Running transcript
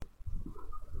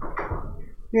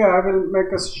Yeah, I will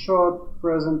make a short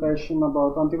presentation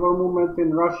about anti-war movement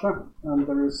in Russia, and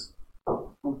there is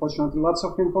unfortunately lots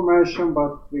of information,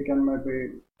 but we can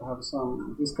maybe have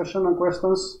some discussion and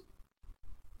questions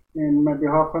in maybe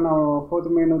half an hour or 40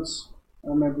 minutes.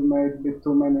 I maybe made a bit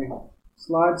too many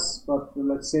slides, but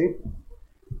let's see.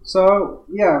 So,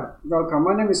 yeah, welcome.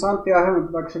 My name is Antti. I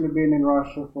haven't actually been in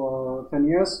Russia for 10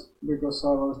 years because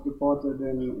I was deported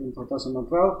in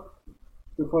 2012.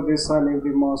 Before this, I lived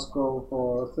in Moscow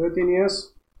for 13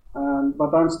 years,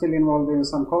 but I'm still involved in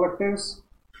some collectives,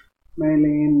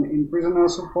 mainly in prisoner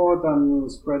support and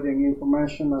spreading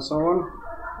information and so on,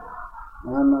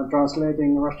 and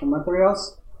translating Russian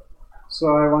materials. So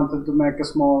I wanted to make a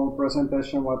small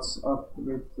presentation what's up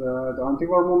with the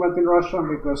anti-war movement in Russia,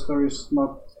 because there is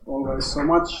not always so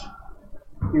much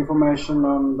information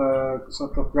on the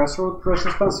sort of grassroots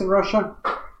resistance in Russia.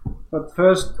 But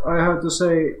first I have to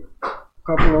say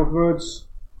couple of words.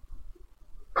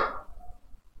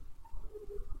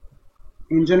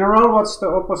 In general, what's the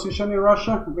opposition in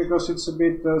Russia? Because it's a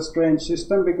bit strange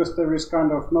system, because there is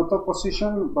kind of not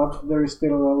opposition, but there is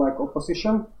still like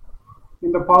opposition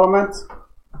in the parliament.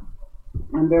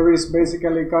 And there is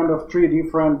basically kind of three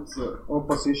different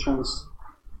oppositions.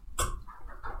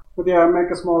 But yeah, I make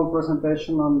a small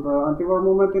presentation on the anti-war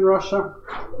movement in Russia.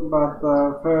 But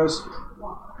first,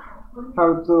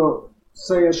 how to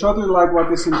say shortly like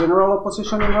what is in general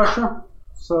opposition in Russia.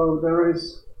 So there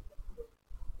is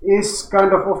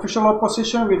kind of official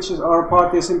opposition, which are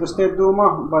parties in the State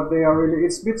Duma, but they are really,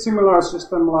 it's a bit similar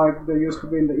system like they used to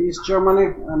be in the East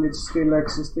Germany, and it's still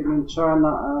existing in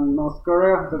China and North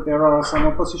Korea, that there are some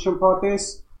opposition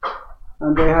parties,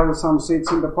 and they have some seats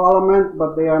in the parliament,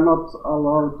 but they are not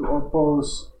allowed to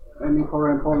oppose any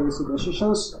foreign policy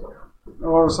decisions.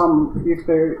 Or some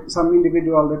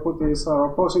individual deputies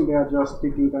are opposing, they are just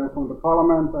kicking them from the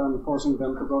parliament and forcing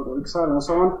them to go to exile and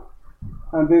so on.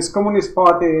 And this Communist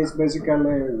Party is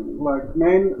basically like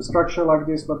main structure like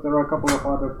this, but there are a couple of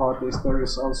other parties. There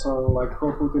is also like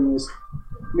pro-Putinist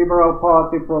Liberal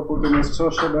Party, pro-Putinist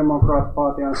Social Democrat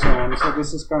Party and so on. So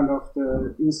this is kind of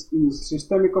the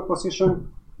systemic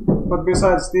opposition. But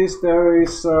besides this, there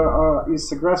is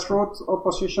a grassroots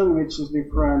opposition, which is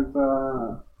different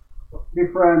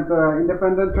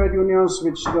independent trade unions,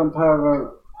 which don't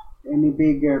have any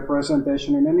big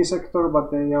presentation in any sector,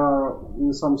 but they are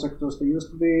in some sectors they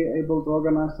used to be able to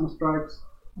organize some strikes,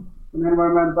 and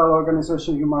environmental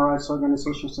organizations, human rights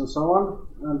organizations and so on,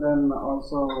 and then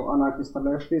also anarchist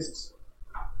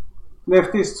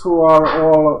leftists who are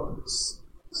all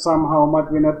somehow might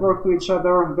be networked to each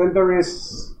other. Then there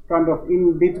is kind of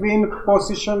in between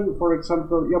position, for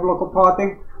example, Yabloko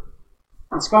Party.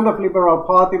 It's kind of liberal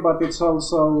party, but it's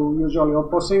also usually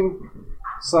opposing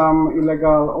some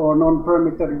illegal or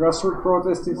non-permitted grassroots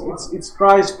protests. It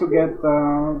tries to get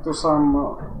to some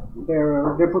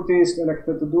their deputies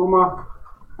elected to Duma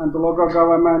and to local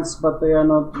governments, but they are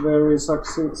not very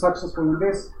successful in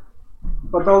this.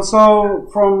 But also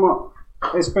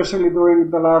especially during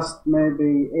the last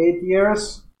maybe 8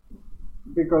 years,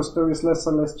 because there is less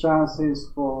and less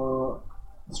chances for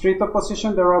street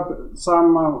opposition, there are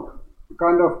some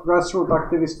kind of grassroots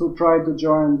activists who try to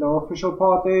join the official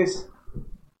parties,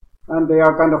 and they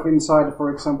are kind of inside.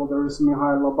 For example, there is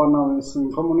Mikhail Lobanov is in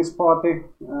Communist Party,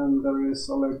 and there is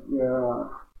Oleg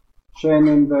Shein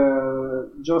in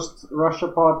the Just Russia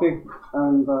Party,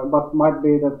 and but might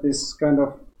be that this kind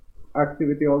of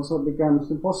activity also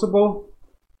becomes impossible.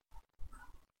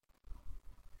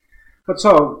 But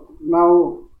so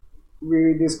now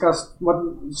we discussed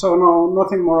now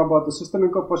nothing more about the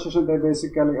systemic opposition. They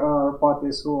basically are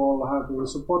parties who all have been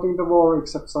supporting the war,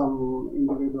 except some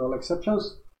individual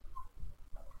exceptions.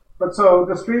 But so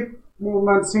the street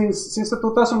movement since the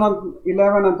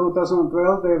 2011 and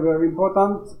 2012, they were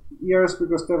important years,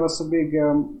 because there was a big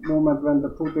movement when the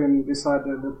Putin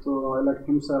decided to elect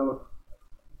himself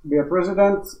to be a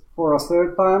president for a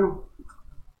third time.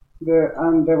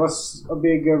 And there was a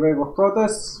big wave of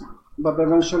protests. But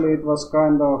eventually it was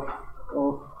kind of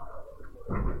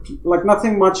like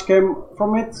nothing much came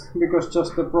from it, because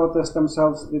just the protests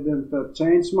themselves didn't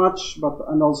change much.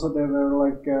 And also they were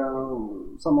like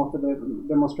some of the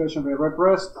demonstrations were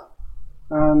repressed,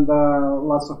 and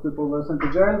lots of people were sent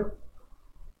to jail.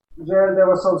 There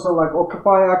was also like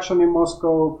Occupy action in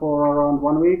Moscow for around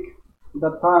 1 week at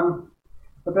that time.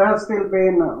 But there has still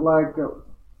been like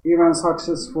even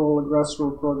successful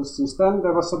grassroots protests since then.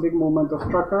 There was a big movement of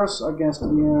truckers against the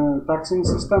new taxing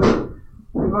system.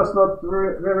 It was not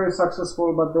very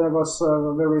successful, but there was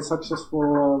a very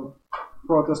successful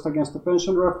protest against the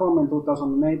pension reform in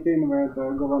 2018, where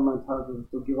the government had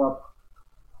to give up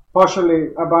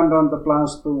partially abandoned the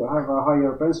plans to have a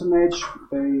higher pension age.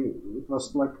 It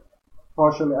was like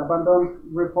partially abandoned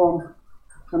reform.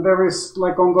 And there is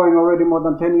like ongoing already more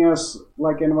than 10 years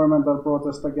like environmental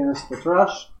protest against the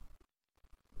trash.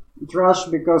 Trash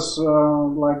because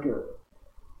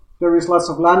there is lots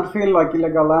of landfill, like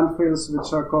illegal landfills,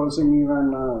 which are causing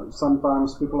even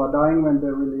sometimes people are dying when they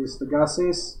release the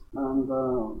gases, and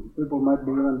people might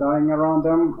be even dying around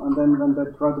them. And then when they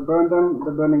try to burn them,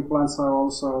 the burning plants are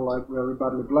also like very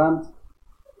badly planned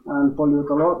and pollute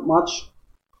a lot much.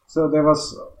 So there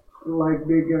was like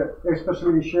big,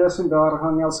 especially in Szczecin, the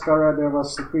Arkhangelsk, there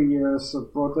was 3 years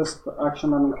of protest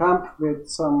action and camp with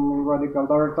some radical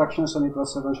direct actions, and it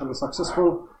was eventually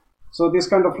successful. So this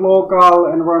kind of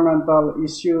local environmental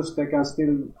issues, they can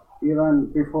still,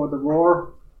 even before the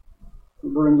war,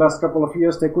 during the last couple of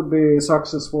years, they could be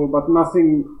successful, but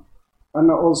nothing,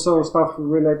 and also stuff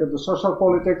related to social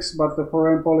politics, but the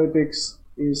foreign politics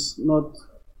is not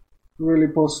really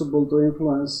possible to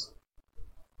influence.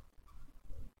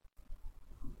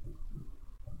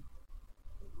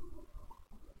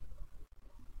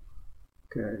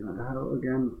 Okay, I have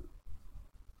again.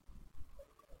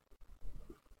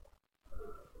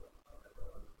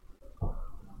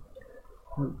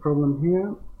 Problem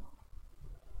here.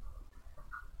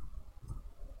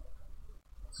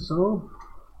 So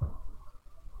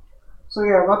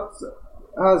yeah, what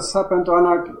has happened to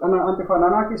Antifa and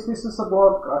Anarchists? This is a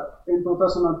blog in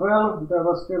 2012. There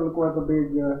was still quite a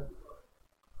big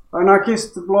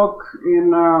anarchist blog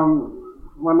in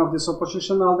one of these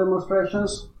opposition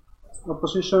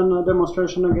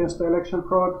demonstration against the election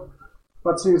fraud.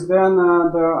 But since then,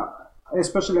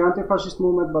 especially anti-fascist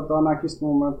movement, but the anarchist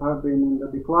movement have been in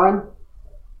the decline.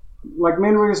 Like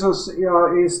main reasons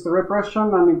is the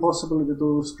repression and impossibility to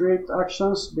do street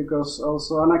actions, because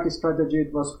also anarchist strategy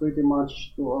it was pretty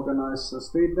much to organize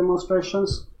street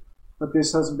demonstrations, but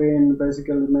this has been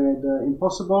basically made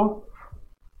impossible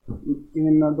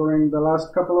during the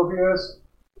last couple of years.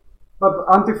 But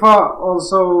Antifa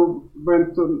also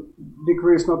went to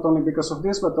decrease not only because of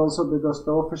this, but also because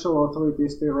the official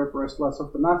authorities, they repressed lots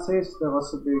of the Nazis. There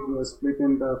was a big split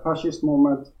in the fascist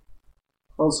movement.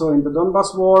 Also in the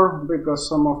Donbas war, because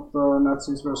some of the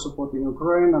Nazis were supporting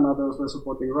Ukraine and others were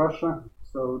supporting Russia.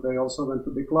 So they also went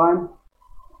to decline.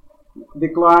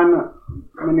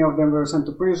 Many of them were sent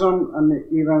to prison, and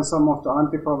even some of the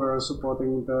Antifa were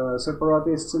supporting the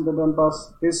separatists in the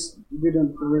Donbass. This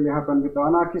didn't really happen with the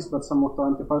anarchists, but some of the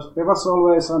Antifa, there was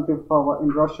always Antifa in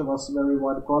Russia was a very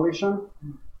wide coalition,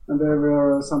 and there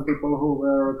were some people who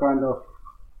were kind of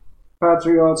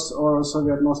patriots or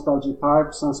Soviet nostalgia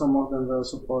types, and some of them were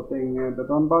supporting the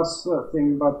Donbass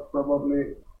thing, but probably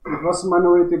it was a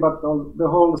minority, but the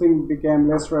whole thing became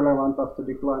less relevant after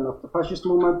the decline of the fascist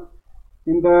movement.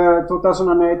 In the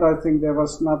 2008, I think there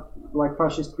was not, like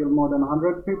fascists killed more than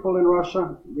 100 people in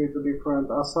Russia due to different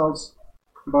assaults,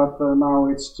 but now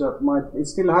it's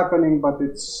still happening, but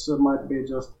it's might be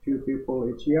just a few people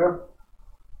each year.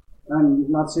 And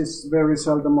Nazis very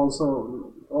seldom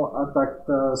also attacked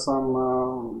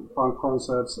some punk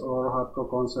concerts or hardcore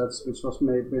concerts, which was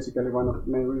basically one of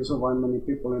the main reasons why many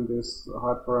people in this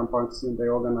hardcore and punk scene they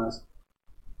organized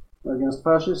against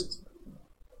fascists.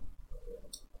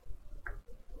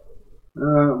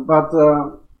 But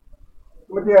the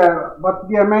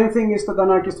main thing is that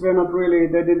anarchists were not really,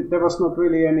 there was not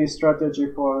really any strategy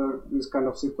for this kind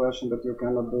of situation that you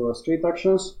cannot do street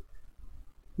actions.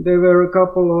 There were a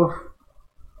couple of,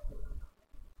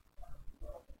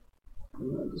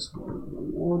 just going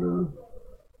in order.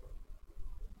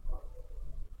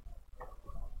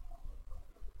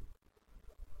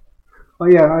 Oh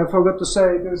yeah, I forgot to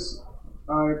say this.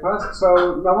 I passed.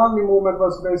 So Navalny movement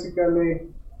was basically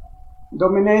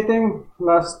dominating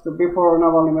before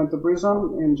Navalny went to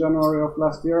prison in January of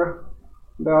last year.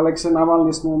 The Alexei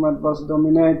Navalny's movement was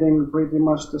dominating pretty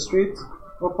much the street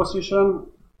opposition,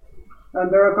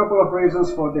 and there are a couple of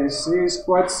reasons for this. He is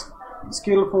quite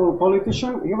skillful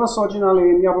politician. He was originally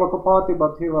in Yabloko party,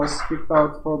 but he was kicked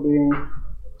out for being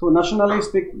too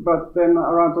nationalistic. But then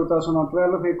around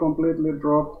 2012, he completely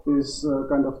dropped this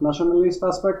kind of nationalist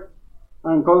aspect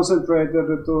and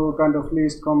concentrated to kind of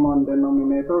least common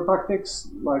denominator tactics,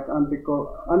 like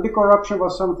anti-corruption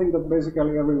was something that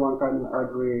basically everyone can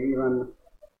agree, even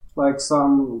like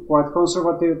some quite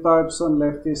conservative types and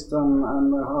leftists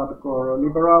and hardcore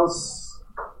liberals,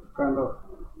 kind of,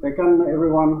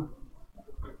 everyone,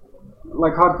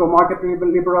 like hardcore market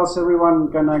liberals,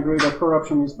 everyone can agree that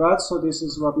corruption is bad, so this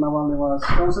is what Navalny was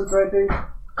concentrating.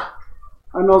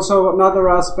 And also another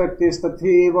aspect is that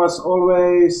he was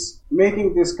always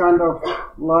making this kind of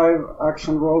live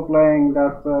action role playing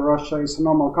that Russia is a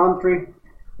normal country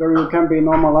where you can be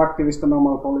normal activist, a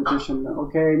normal politician.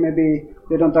 Okay, maybe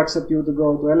they don't accept you to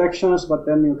go to elections, but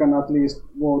then you can at least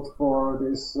vote for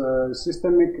this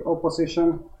systemic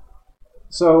opposition.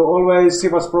 So always he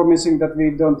was promising that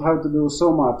we don't have to do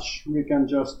so much. We can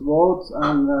just vote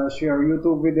and share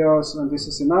YouTube videos, and this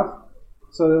is enough.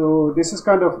 So this is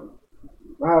kind of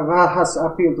has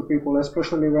appealed to people,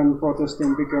 especially when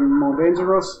protesting became more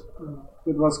dangerous.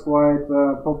 It was quite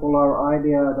a popular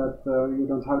idea that you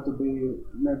don't have to be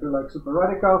maybe like super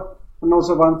radical. And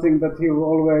also one thing that he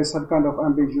always had kind of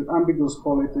ambiguous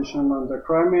politician on the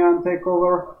Crimean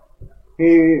takeover.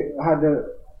 He had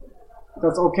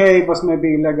that's okay, it was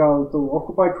maybe illegal to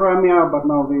occupy Crimea, but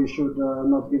now we should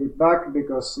not give it back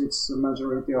because it's a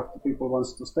majority of the people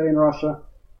wants to stay in Russia.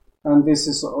 And this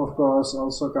is, of course,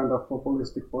 also kind of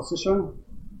populistic position.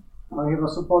 He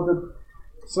was supported.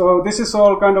 So this is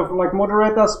all kind of like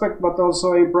moderate aspect, but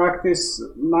also in practice,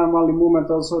 Navalny movement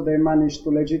also they managed to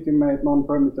legitimate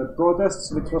non-permitted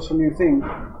protests, which was a new thing.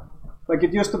 Like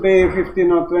it used to be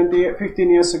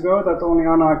 15 years ago that only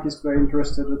anarchists were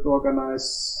interested to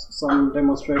organize some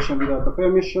demonstration without a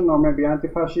permission, or maybe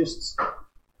anti-fascists,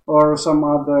 or some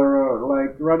other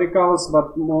like radicals,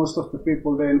 but most of the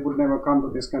people they would never come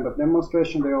to this kind of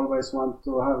demonstration. They always want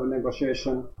to have a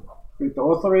negotiation with the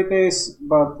authorities,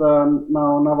 but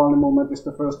now Navalny movement is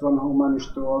the first one who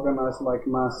managed to organize like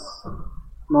mass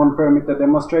non-permitted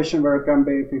demonstration where it can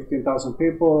be 15,000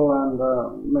 people and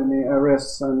many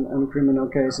arrests and criminal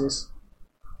cases.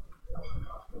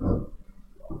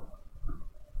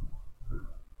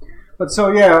 But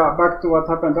so yeah, back to what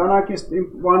happened to anarchists.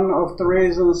 One of the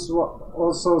reasons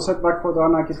also setback for the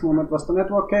anarchist movement was the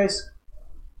network case.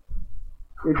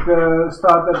 It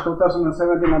started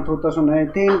 2017 and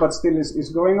 2018, but still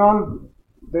is going on.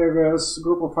 There was a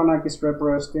group of anarchists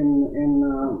repressed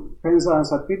in Penza and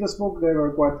St. Petersburg. They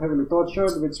were quite heavily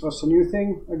tortured, which was a new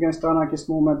thing against the anarchist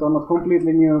movement, or not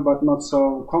completely new, but not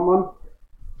so common.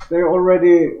 They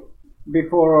already,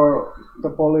 before the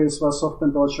police was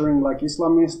often torturing like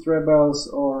Islamist rebels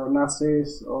or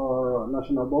Nazis or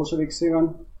National Bolsheviks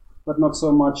even, but not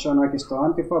so much anarchist or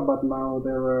Antifa, but now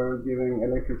they were giving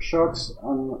electric shocks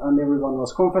and everyone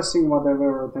was confessing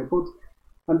whatever they put.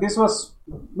 And this was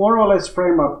more or less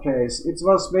frame-up case. It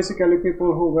was basically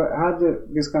people who had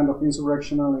this kind of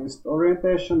insurrectionalist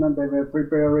orientation and they were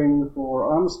preparing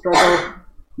for arms struggle,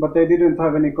 but they didn't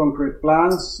have any concrete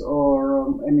plans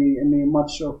or any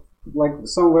much of, like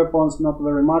some weapons, not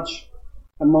very much.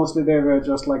 And mostly they were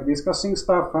just like discussing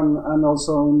stuff, and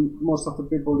also most of the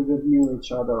people didn't knew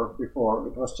each other before.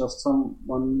 It was just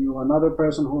someone knew another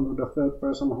person who knew the third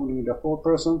person who knew the fourth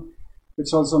person,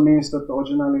 which also means that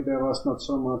originally there was not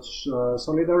so much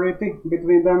solidarity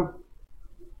between them.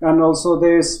 And also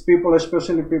these people,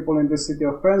 especially people in the city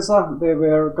of Penza, they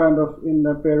were kind of in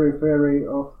the periphery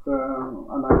of the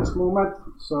anarchist movement,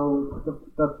 so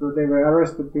that they were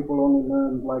arrested, people only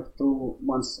learned like 2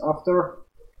 months after.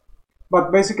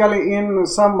 But basically in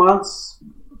some months,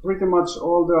 pretty much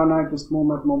all the anarchist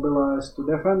movement mobilized to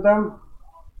defend them.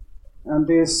 And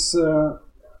this,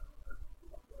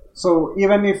 so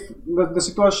even if the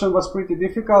situation was pretty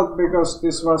difficult, because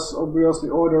this was obviously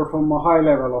order from a high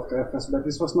level of the FSB,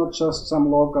 this was not just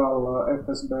some local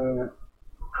FSB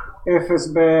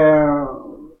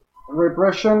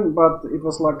repression, but it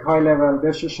was like high level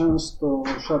decisions to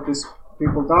shut these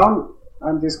people down.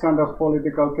 And this kind of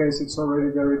political case, it's already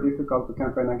very difficult to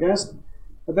campaign against.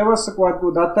 But there was a quite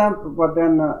good attempt, but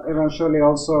then eventually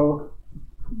also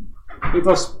it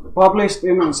was published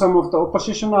in some of the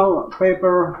oppositional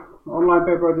paper, online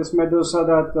paper, this Medusa,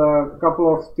 that a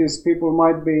couple of these people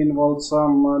might be involved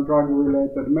some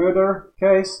drug-related murder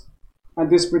case. And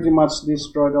this pretty much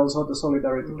destroyed also the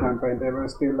Solidarity campaign. They were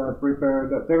still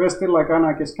prepared. They were still like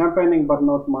anarchist campaigning, but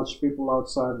not much people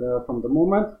outside from the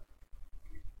movement.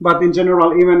 But in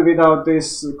general, even without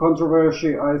this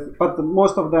controversy, but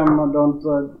most of them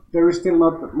don't, there is still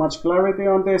not much clarity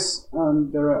on this,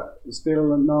 and there is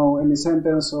still no any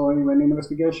sentence or even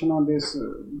investigation on this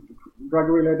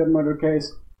drug-related murder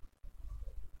case.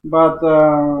 But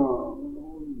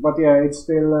yeah, it's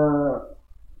still,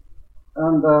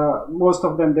 and most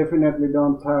of them definitely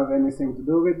don't have anything to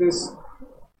do with this,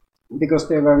 because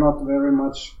they were not very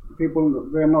much, people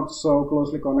were not so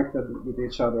closely connected with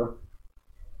each other.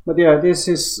 But yeah, this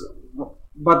is,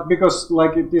 but because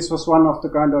like this was one of the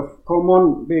kind of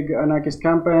common big anarchist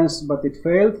campaigns, but it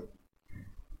failed,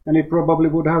 and it probably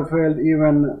would have failed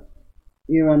even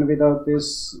without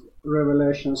these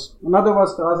revelations. Another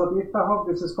was the Azat Miftahov.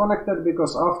 This is connected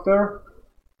because after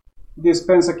this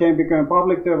Pensa became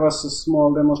public, there was a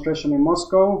small demonstration in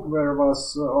Moscow where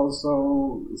was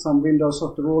also some windows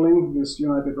of the ruling, this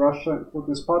United Russia,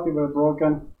 Putin's party, were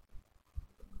broken,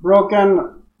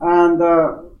 and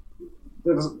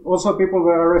there was also people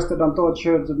were arrested and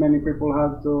tortured. Many people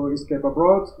had to escape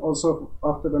abroad. Also,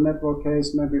 after the network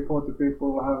case, maybe 40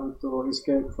 people had to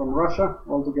escape from Russia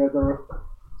altogether.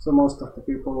 So most of the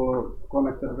people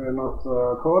connected were not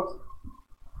caught.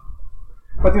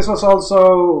 But this was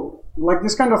also, like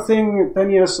this kind of thing 10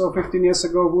 years or 15 years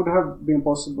ago would have been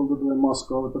possible to do in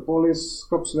Moscow. The police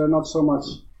cops were not so much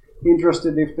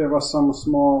interested if there was some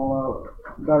small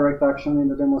direct action in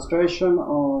the demonstration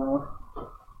or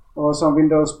some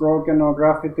windows broken or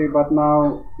graffiti, but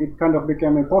now it kind of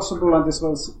became impossible, and this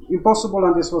was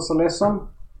a lesson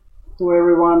to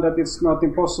everyone that it's not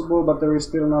impossible, but there is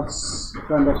still not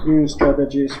kind of new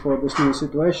strategies for this new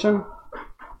situation.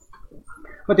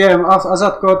 But yeah,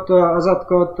 Azad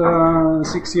got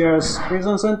 6 years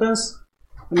prison sentence,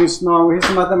 and he's a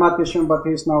mathematician, but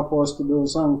he's now forced to do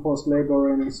some forced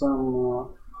labor in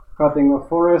some cutting of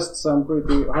forests and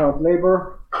pretty hard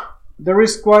labor. There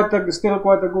is still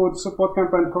quite a good support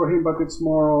campaign for him, but it's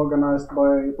more organized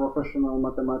by professional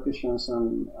mathematicians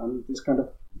and this kind of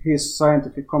his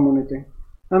scientific community,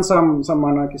 and some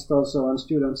anarchists also and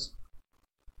students.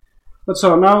 But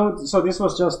so this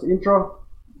was just intro,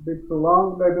 a bit too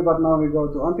long maybe, but now we go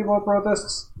to anti-war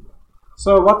protests.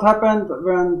 So what happened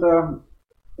when the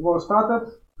war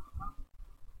started?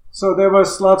 So there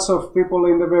was lots of people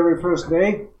in the very first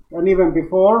day, and even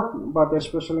before, but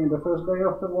especially in the first day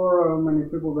of the war, many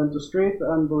people went to street,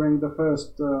 and during the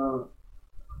first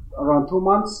around 2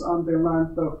 months until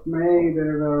 9th of May,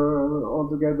 there were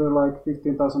altogether like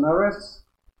 15,000 arrests.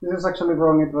 This is actually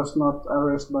wrong, it was not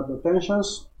arrests but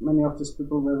detentions. Many of these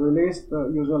people were released,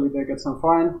 usually they get some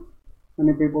fine.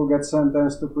 Many people get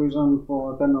sentenced to prison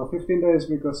for 10 or 15 days,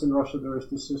 because in Russia there is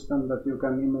this system that you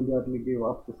can immediately give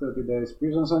up to 30 days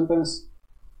prison sentence,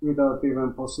 without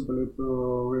even possibility to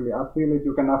really appeal it.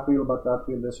 You can appeal, but the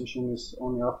appeal decision is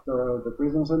only after the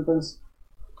prison sentence.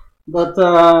 But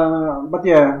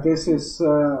yeah, this is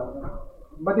so,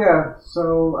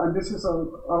 and this is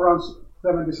around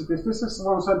 70 cities. This is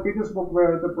around St. Petersburg,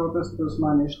 where the protesters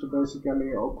managed to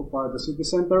basically occupy the city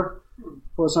center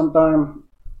for some time.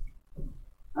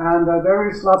 And there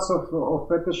is lots of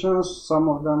petitions. Some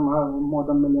of them have more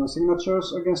than 1 million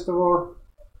signatures against the war.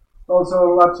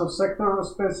 Also, lots of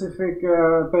sector-specific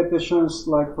petitions,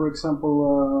 like, for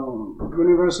example,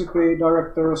 university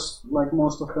directors, like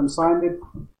most of them signed it.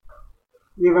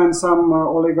 Even some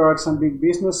oligarchs and big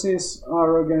businesses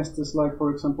are against this, like,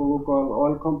 for example, local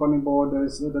oil company board, they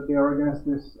say that they are against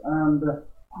this. And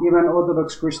even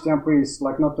Orthodox Christian priests,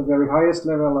 like not the very highest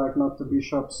level, like not the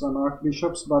bishops and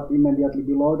archbishops, but immediately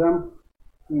below them,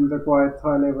 in the quite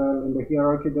high level in the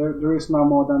hierarchy. There is now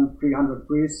more than 300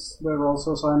 priests. They're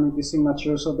also signing the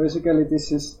signature. So basically,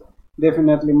 this is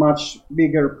definitely much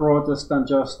bigger protest than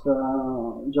just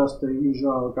the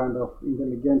usual kind of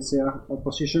intelligentsia,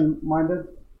 opposition-minded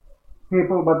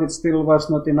people. But it still was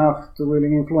not enough to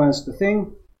really influence the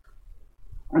thing.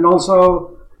 And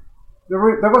also, there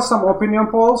was some opinion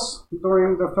polls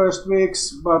during the first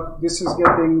weeks, but this is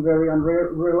getting very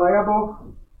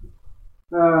unreliable.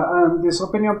 And these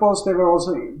opinion polls, they were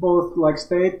also both like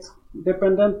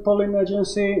state-dependent polling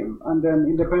agency and then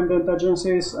independent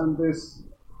agencies, and these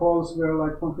polls were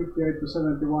like from 58 to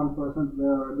 71%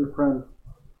 were different.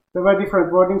 There were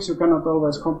different wordings, you cannot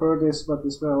always compare this, but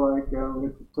these were like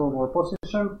with toward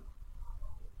position.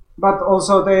 But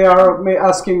also they are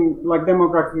asking like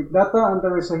demographic data, and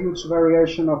there is a huge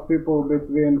variation of people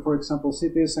between, for example,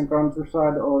 cities and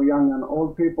countryside, or young and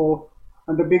old people.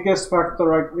 And the biggest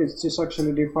factor which is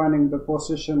actually defining the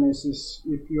position is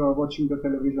if you are watching the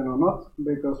television or not,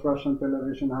 because Russian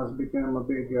television has become a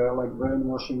big like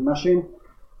brainwashing machine.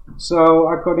 So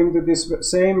according to this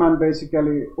same and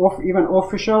basically even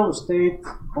official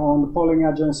state-owned polling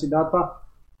agency data,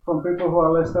 from people who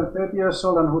are less than 30 years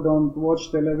old and who don't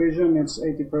watch television, it's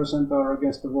 80% are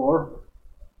against the war.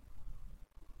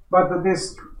 But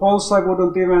these polls I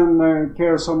wouldn't even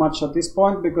care so much at this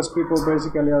point, because people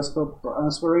basically have stopped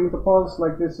answering the polls.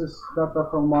 Like this is data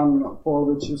from one poll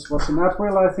which was in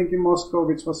April, I think, in Moscow,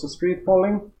 which was a street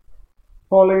polling,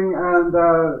 and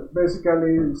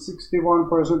basically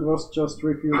 61% was just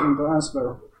refusing to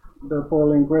answer the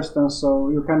polling questions. So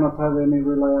you cannot have any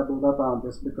reliable data on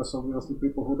this, because obviously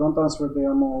people who don't answer, they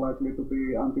are more likely to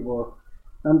be anti-war.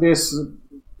 And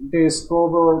this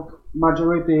forward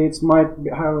majority, it might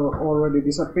have already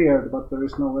disappeared, but there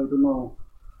is no way to know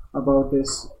about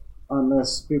this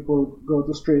unless people go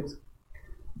to street.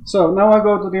 So now I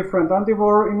go to different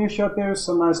anti-war initiatives,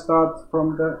 and I start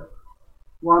from the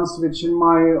ones which in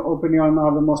my opinion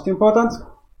are the most important,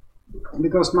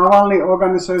 because Navalny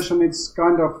organization is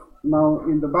kind of now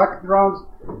in the background.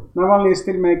 Navalny is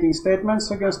still making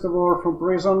statements against the war from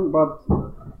prison, but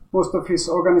most of his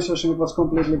organization was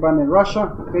completely banned in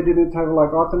Russia. They didn't have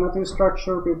like alternative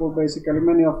structure. People basically,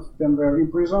 many of them were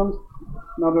imprisoned.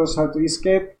 Others had to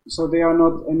escape, so they are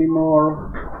not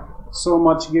anymore so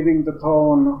much giving the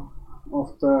tone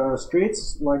of the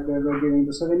streets like they were giving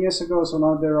the 7 years ago. So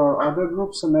now there are other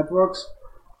groups and networks,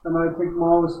 and I think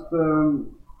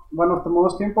one of the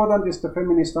most important is the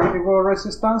feminist anti-war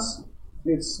resistance.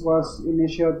 It was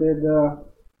initiated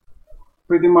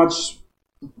pretty much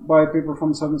by people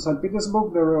from southern St.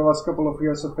 Petersburg. There was a couple of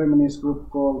years a feminist group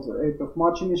called 8th of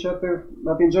March Initiative.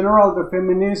 But in general, the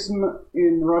feminism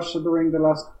in Russia during the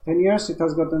last 10 years, it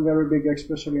has gotten very big,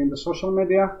 especially in the social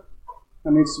media.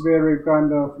 And it's very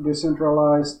kind of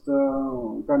decentralized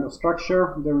kind of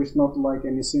structure. There is not like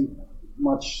anything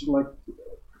much like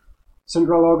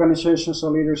central organizations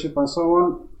or leadership and so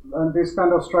on. And this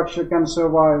kind of structure can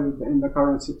survive in the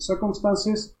current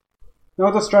circumstances.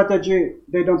 Now the strategy,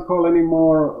 they don't call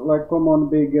anymore like common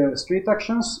big street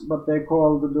actions, but they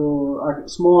call to do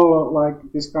small like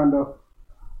this kind of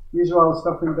visual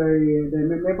stuff in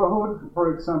the neighborhood.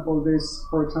 For example,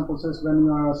 says when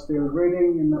you are still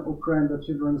reading in Ukraine, the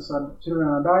children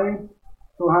are dying.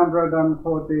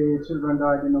 240 children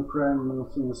died in Ukraine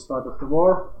since the start of the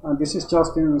war, and this is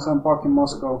just in some park in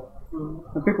Moscow.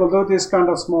 And people do these kind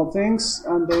of small things,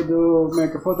 and they do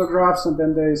make photographs, and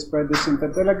then they spread this into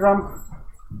Telegram.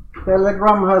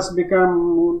 Telegram has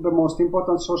become the most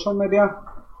important social media,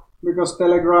 because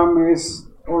Telegram is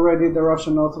already the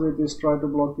Russian authorities tried to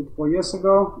block it 4 years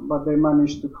ago, but they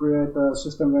managed to create a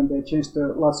system when they changed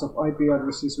lots of IP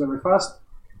addresses very fast.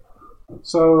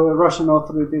 So Russian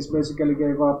authorities basically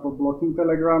gave up blocking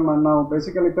Telegram, and now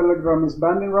basically Telegram is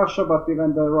banned in Russia, but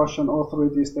even the Russian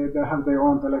authorities, they have their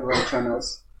own Telegram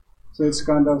channels. So it's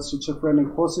kind of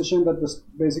schizophrenic position that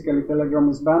basically Telegram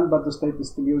is banned, but the state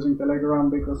is still using Telegram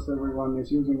because everyone is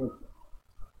using it.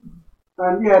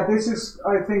 And yeah, this is,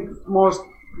 I think, most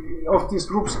of these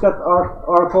groups that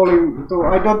are calling to,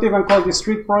 I don't even call this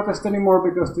street protest anymore,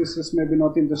 because this is maybe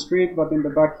not in the street, but in the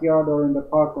backyard or in the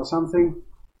park or something,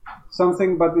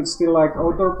 but it's still like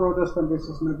outdoor protest, and this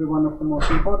is maybe one of the most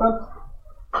important.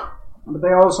 But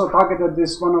they also targeted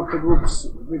this, one of the groups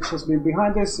which has been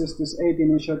behind this is this 8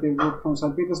 initiative group from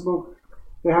St. Petersburg.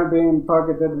 They have been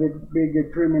targeted with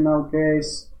big criminal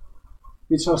case,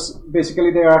 which was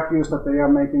basically they are accused that they are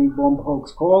making bomb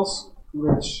hoax calls,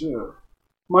 which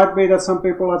might be that some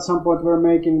people at some point were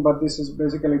making, but this is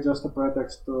basically just a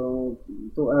pretext to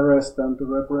arrest and to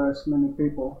repress many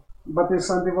people. But this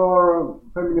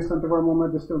feminist anti-war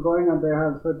movement is still going, and they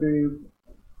have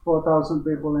 34,000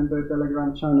 people in the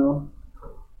Telegram channel.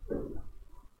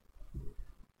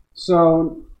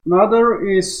 So another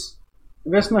is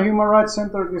Vesna Human Rights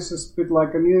Center. This is a bit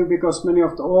like a new, because many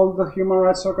of the old human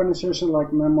rights organizations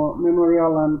like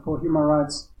Memorial and for Human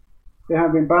Rights, they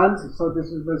have been banned. So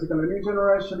this is basically a new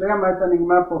generation. They are maintaining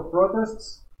map of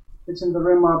protests. It's in the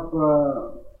remap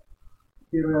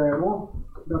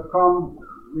 .com,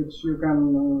 which you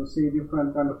can see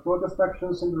different kind of protest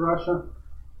actions in Russia.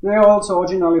 They are also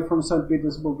originally from St.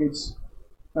 Petersburg. It's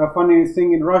a funny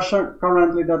thing in Russia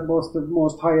currently that both the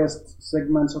most highest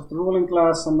segments of the ruling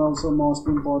class and also most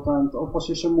important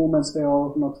opposition movements, they are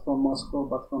all not from Moscow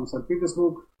but from St.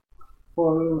 Petersburg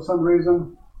for some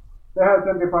reason. They have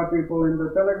 25 people in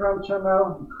the Telegram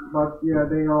channel, but yeah,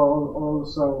 they are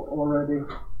also already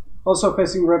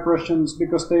facing repressions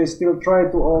because they still try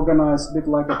to organize a bit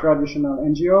like a traditional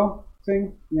NGO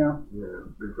thing. Yeah,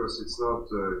 because it's not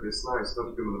Vesna, it's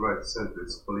not Human Rights Center,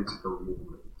 it's a political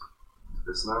movement.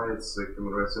 Vesna, it's a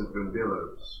Human Rights Center in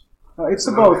Belarus. It's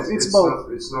both. It's both.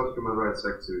 It's not human rights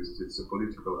activists, it's a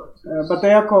political activist. But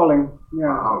they are calling,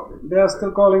 okay. They are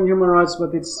still calling human rights,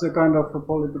 but it's a kind of a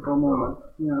political movement.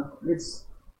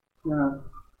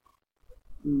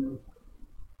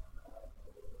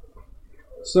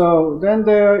 So then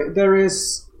there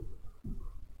is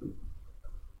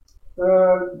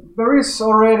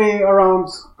already around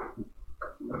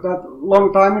that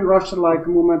long time in Russia like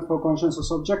movement for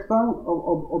consensus objection,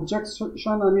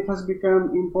 and it has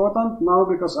become important now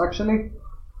because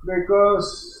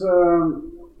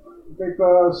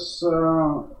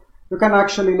you can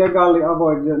actually legally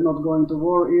avoid not going to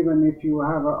war even if you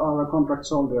are a contract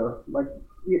soldier. Like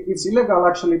it's illegal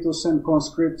actually to send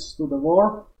conscripts to the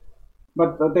war,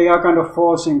 but they are kind of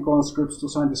forcing conscripts to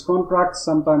sign these contracts.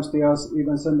 Sometimes they are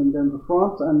even sending them to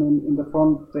front, and in the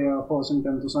front they are forcing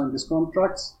them to sign these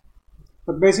contracts.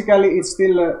 But basically, it's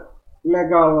still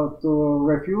legal to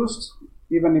refuse.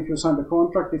 Even if you sign the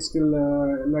contract, it's still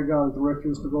legal to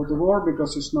refuse to go to war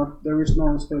because there is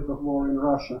no state of war in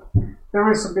Russia. There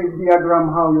is a big diagram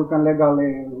how you can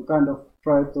legally kind of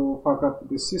try to fuck up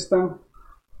this system.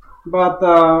 But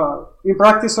in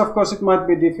practice, of course, it might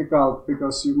be difficult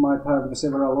because you might have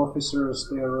several officers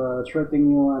there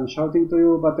threatening you and shouting to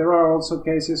you. But there are also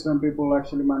cases when people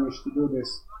actually manage to do this,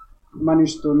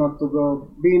 manage to not to go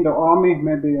be in the army,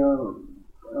 maybe a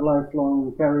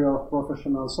lifelong career of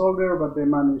professional soldier, but they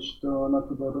managed not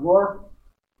to go to war.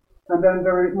 And then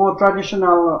the more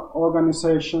traditional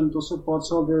organization to support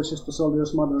soldiers is the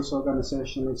Soldiers' Mothers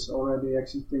Organization. It's already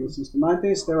existing since the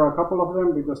 90s. There are a couple of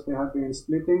them because they have been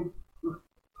splitting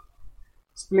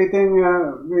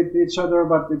with each other,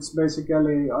 but it's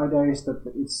basically idea is that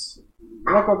it's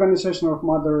like organization of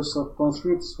mothers of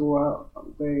conscripts who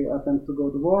they attempt to go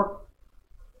to war.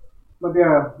 But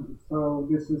yeah, so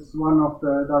this is one of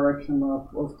the direction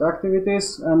of the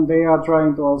activities, and they are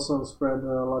trying to also spread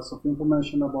lots of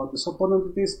information about the support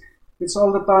entities. It's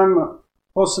all the time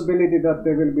possibility that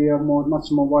there will be a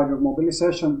much more wider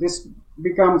mobilization. This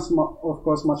becomes, of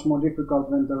course, much more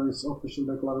difficult when there is official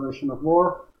declaration of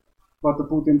war, but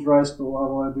Putin tries to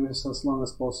avoid this as long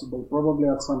as possible. Probably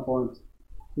at some point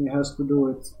he has to do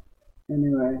it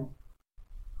anyway.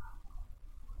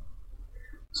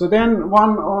 So then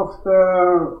one of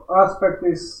the aspects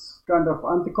is kind of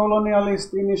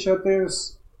anti-colonialist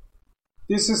initiatives.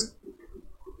 This is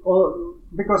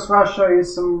because Russia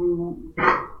is a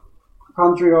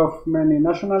country of many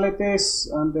nationalities,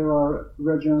 and there are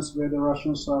regions where the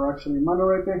Russians are actually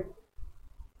minority.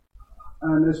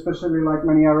 And especially like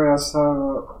many areas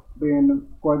have been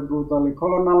quite brutally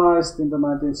colonized in the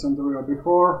 19th century or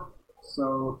before.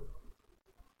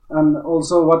 And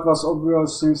also what was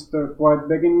obvious since the quite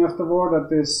beginning of the war, that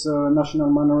these national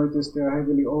minorities, they are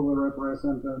heavily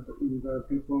overrepresented in the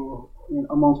people,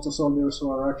 amongst the soldiers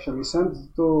who are actually sent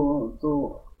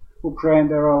to Ukraine.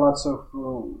 There are lots of,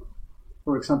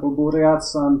 for example,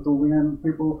 Buryats and Tuvian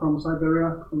people from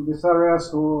Siberia, from these areas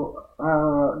who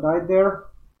died there,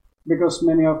 because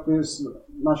many of these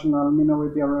national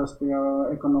minority areas, they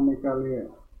are economically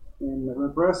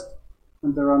repressed.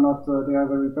 And they are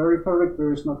very peripheral.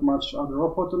 There is not much other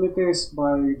opportunities.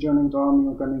 By joining the army,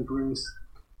 you can increase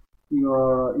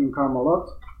your income a lot.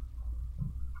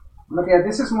 But yeah,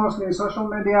 this is mostly in social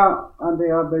media, and they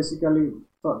are basically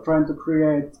trying to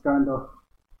create kind of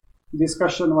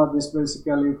discussion what is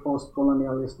basically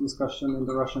post-colonialist discussion in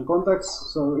the Russian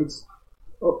context. So it's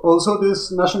also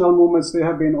these national movements, they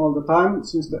have been all the time,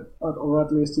 or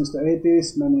at least since the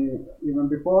 80s, many even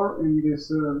before, in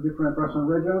these different Russian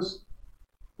regions.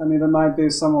 And in the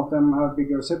 90s, some of them have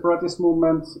bigger separatist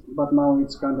movements, but now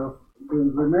it's kind of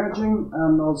been remerging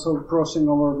and also crossing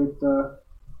over with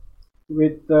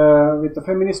the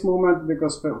feminist movement,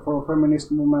 because for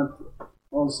feminist movement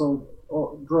also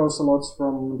draws a lot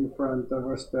from different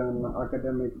Western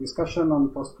academic discussion on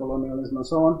post-colonialism and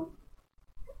so on.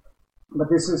 But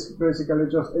this is basically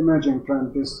just emerging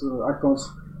trend. These accounts,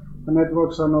 the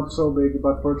networks are not so big,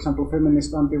 but for example,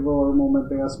 feminist anti-war movement,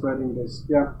 they are spreading this.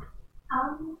 Yeah.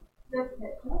 The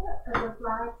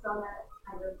flags on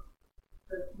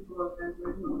the people of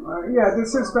the yeah,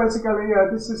 this is basically,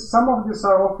 some of these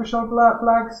are official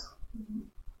flags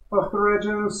of the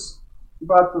regions,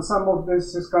 but some of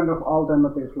this is kind of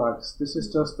alternative flags. This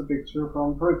is just a picture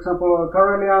from, for example,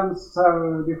 Karelians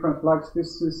have different flags.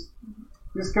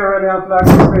 This Karelian flag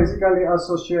is basically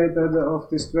associated of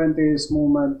this 20s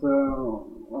movement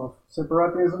of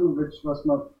separatism, which was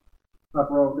not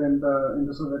approved in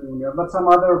the Soviet Union. But some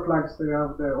other flags, they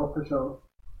have the official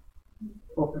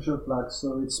flags.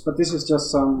 So but this is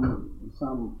just some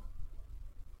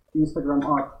Instagram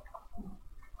art.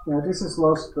 Yeah, this is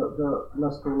lost the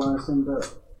last two lines in the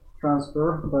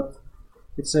transfer, but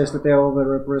it says that they are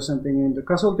overrepresenting in the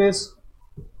casualties.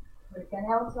 But can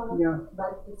I also? Yeah.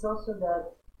 But it's also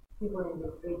that people in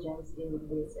these regions, in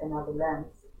these and other lands,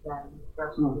 than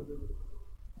Russia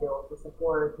they also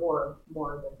support war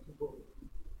more than people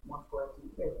Moscow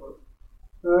and Petersburg.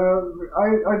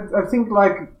 I think,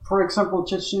 like, for example,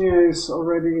 Chechnya is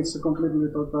already, it's a completely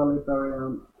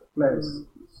totalitarian place.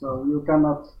 So you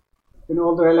cannot, in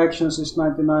all the elections, it's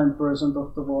 99%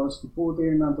 of the votes to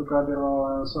Putin and to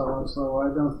Kadyrov and so on. So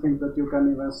I don't think that you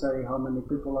can even say how many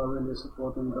people are really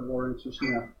supporting the war in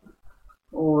Chechnya.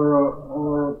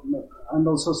 And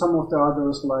also some of the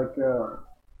others, like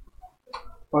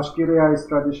Bashkiria is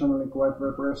traditionally quite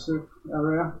repressive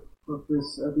area of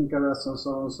these ethnic areas and so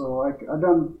on. So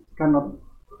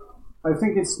I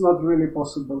think it's not really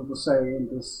possible to say in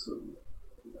this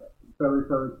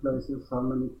peripheral places. How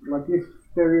many? Like if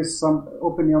there is some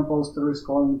opinion poster is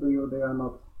calling to you, they are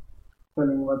not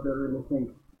telling what they really think.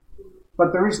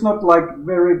 But there is not like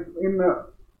very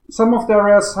some of the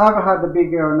areas have had a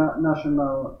bigger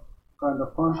national kind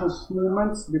of conscious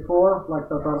movements before, like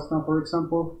Tatarstan, for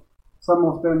example. Some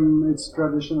of them, it's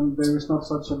traditional, there is not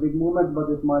such a big movement, but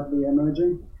it might be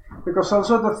emerging. Because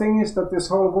also the thing is that this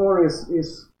whole war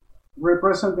is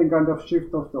representing kind of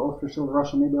shift of the official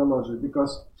Russian ideology.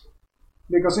 Because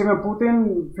even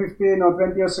Putin, 15 or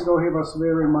 20 years ago, he was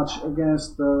very much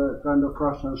against kind of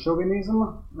Russian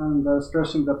chauvinism and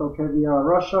stressing that, okay, we are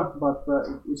Russia, but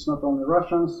it's not only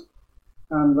Russians,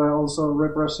 and also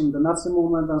repressing the Nazi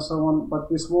movement and so on. But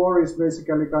this war is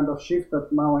basically kind of shift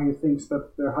that now he thinks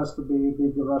that there has to be a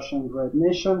big Russian great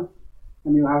nation,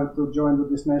 and you have to join with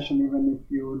this nation even if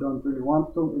you don't really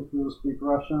want to, if you speak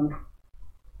Russian.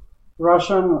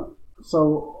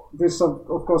 So this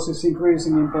of course is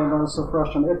increasing importance of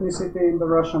Russian ethnicity in the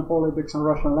Russian politics and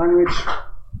Russian language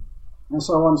and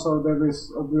so on. So there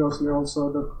is obviously also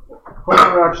the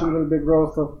counter-reaction will be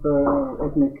growth of the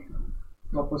ethnic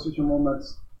opposition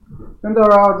movements. Then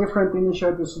there are different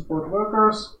initiatives to support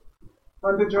workers.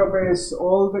 Antijob is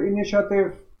old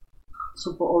initiative,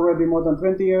 already more than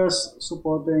 20 years,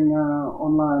 supporting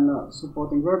online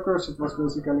supporting workers. It was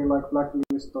basically like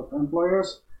blacklist of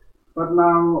employers. But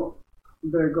now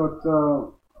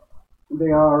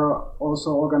they are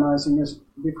also organizing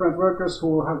different workers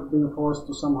who have been forced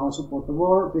to somehow support the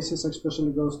war. This is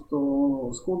especially goes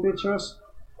to school teachers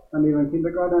and even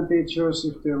kindergarten teachers.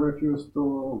 If they refuse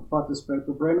to participate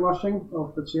to brainwashing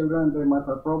of the children, they might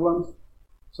have problems.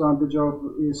 So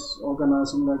Antijob is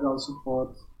organizing legal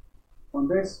support on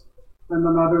this. And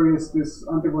another is this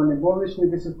Antivojny Bolnichny.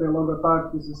 This is the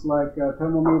logotype. This is like a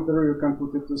thermometer. You can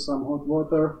put it to some hot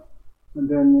water, and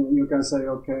then you can say,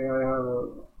 okay,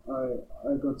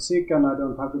 I got sick and I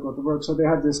don't have to go to work. So they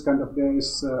had this kind of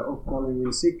days of calling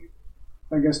in sick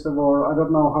against the war. I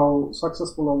don't know how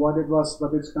successful or what it was,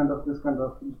 but it's kind of this kind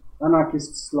of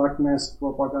anarchist-likeness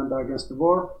propaganda against the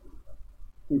war.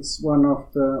 It's one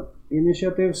of the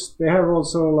initiatives. They have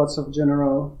also lots of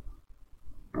general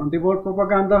anti-war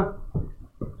propaganda.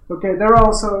 Okay, there are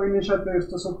also initiatives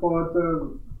to support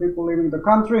people leaving the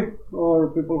country or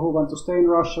people who want to stay in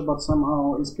Russia but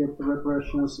somehow escape the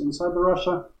repressions inside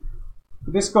Russia.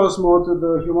 This goes more to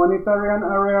the humanitarian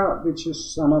area, which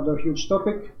is another huge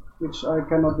topic, which I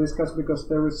cannot discuss because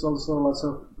there is also lots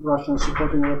of Russians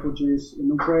supporting refugees in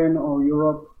Ukraine or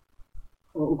Europe,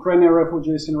 or Ukrainian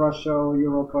refugees in Russia or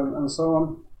Europe and so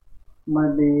on.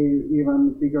 Might be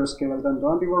even bigger scale than the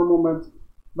anti-war movement.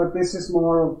 But this is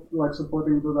more like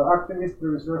supporting to the activist,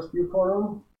 there is Rescue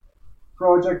Forum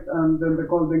project, and then the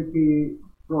Golden Key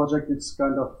project, it's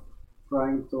kind of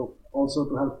trying to also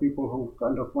to help people who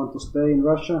kind of want to stay in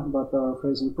Russia but are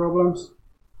facing problems.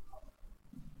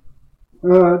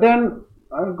 Then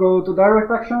I'll go to direct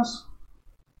actions.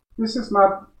 This is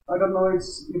map, I don't know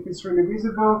if it's really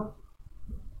visible,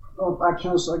 of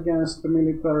actions against the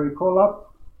military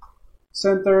call-up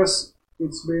centers.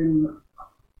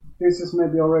 This is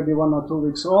maybe already 1 or 2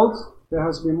 weeks old. There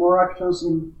has been more actions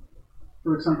in,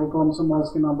 for example,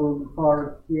 Komsomolsky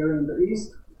Park here in the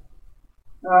east.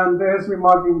 And there has been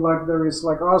marking like there is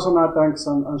like arson attacks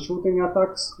and shooting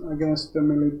attacks against the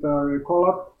military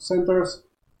call-up centers.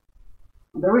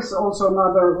 There is also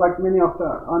another, like many of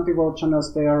the anti-war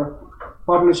channels, they are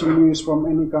publishing news from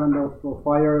any kind of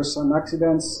fires and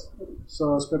accidents.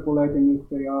 So speculating if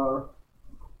they are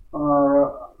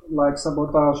like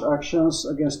sabotage actions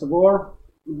against the war,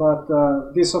 but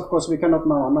this of course we cannot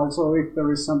know. And also if there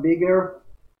is some bigger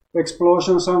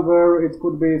explosion somewhere, it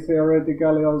could be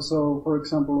theoretically also, for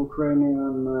example,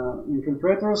 Ukrainian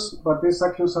infiltrators, but these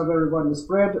actions are very widely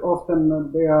spread.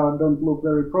 Often they don't look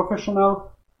very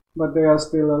professional, but they are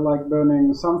still like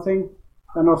burning something,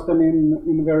 and often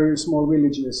in very small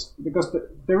villages, because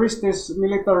there is this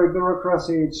military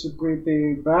bureaucracy, it's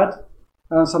pretty bad.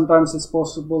 And sometimes it's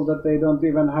possible that they don't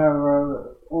even have a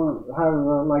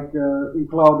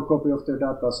cloud copy of their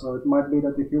data. So it might be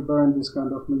that if you burn this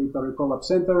kind of military call-up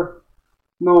center,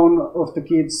 none of the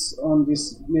kids on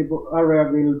this area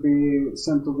will be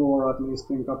sent to war at least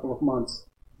in a couple of months.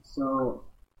 So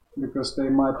because they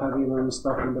might have even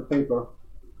stuff in the paper.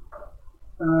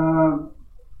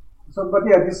 But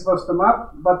yeah, this was the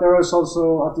map. But there is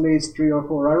also at least 3 or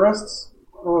 4 arrests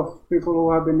of people who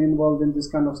have been involved in this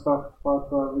kind of stuff, but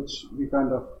which we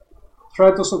kind of try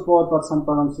to support, but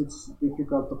sometimes it's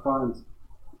difficult to find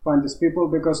these people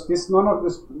because none of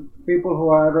these people who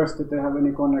are arrested, they have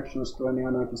any connections to any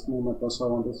anarchist movement or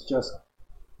so on. It's just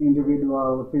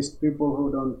individual pissed people who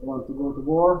don't want to go to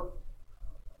war.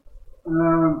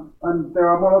 And there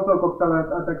are Molotov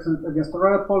cocktail attacks against the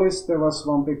riot police. There was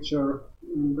one picture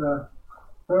in the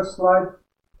first slide.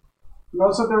 And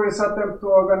also there is attempt to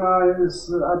organize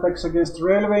attacks against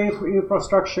railway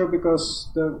infrastructure because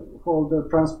for the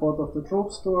transport of the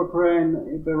troops to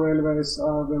Ukraine, the railways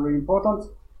are very important.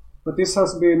 But this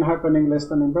has been happening less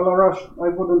than in Belarus. I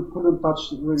couldn't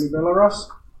touch really Belarus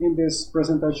in this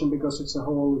presentation because it's a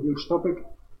whole huge topic.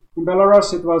 In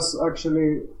Belarus, it was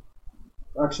actually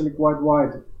quite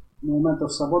wide movement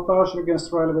of sabotage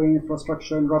against railway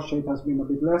infrastructure. In Russia, it has been a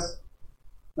bit less,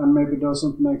 and maybe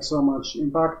doesn't make so much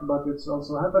impact, but it's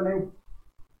also happening.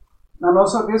 And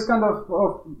also, this kind of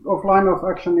line of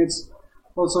action, it's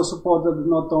also supported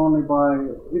not only by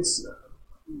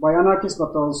anarchists,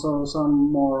 but also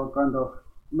some more kind of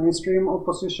mainstream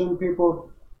opposition people,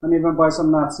 and even by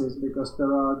some Nazis, because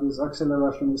there are these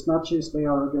accelerationist Nazis. They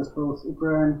are against both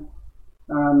Ukraine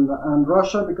and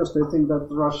Russia, because they think that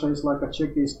Russia is like a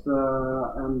Chekist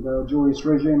and Jewish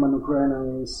regime, and Ukraine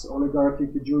is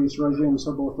oligarchic Jewish regime,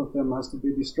 so both of them has to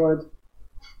be destroyed.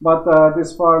 But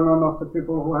this far, none of the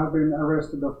people who have been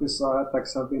arrested of these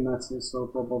attacks have been Nazis, so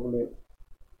probably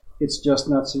it's just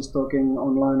Nazis talking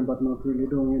online but not really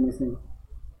doing anything.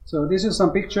 So this is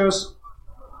some pictures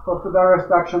of the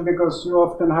direct action, because you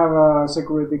often have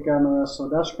security cameras or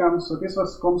dash cams. So this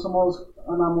was Komsomolsk,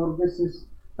 Anamur. This is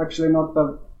actually not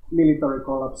the military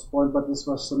collapse point, but this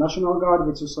was the National Guard,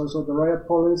 which is also the riot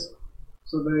police.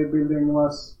 So the building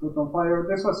was put on fire.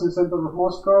 This was in center of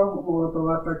Moscow,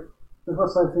 Molotov attack. This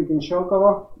was, I think, in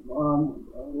Shelkovo,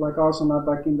 like arson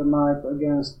attack in the night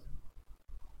against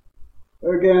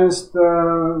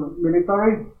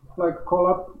military, like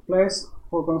call-up place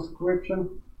for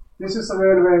conscription. This is a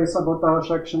railway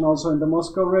sabotage action also in the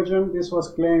Moscow region. This was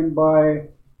claimed by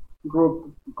a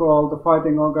group called the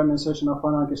Fighting Organization of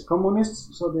Anarchist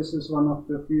Communists. So this is one of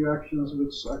the few actions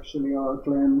which actually are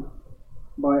claimed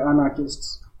by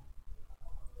anarchists.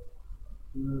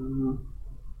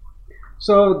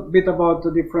 So a bit about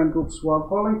the different groups who are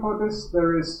calling for this.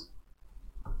 There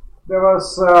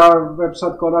was a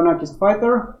website called Anarchist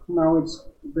Fighter. Now I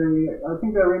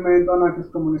think they remained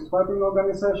Anarchist Communist Fighting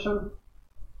Organization.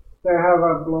 They have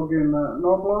a blog in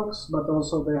Noblogs, but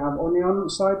also they have Onion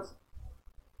site.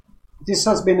 This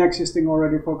has been existing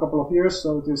already for a couple of years,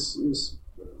 so this is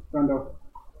kind of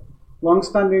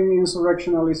long-standing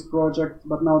insurrectionalist project.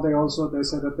 But now they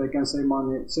say that they can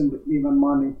send even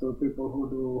money to people who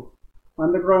do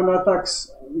underground attacks.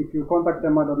 If you contact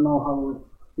them, I don't know how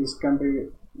this can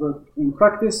be worked in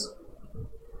practice.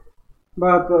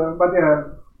 But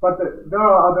there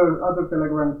are other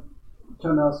Telegram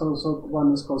channels also.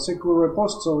 One is called Secure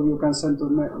Repost, so you can send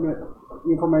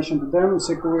information to them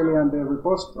securely, and they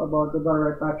repost about the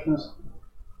direct actions.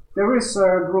 There is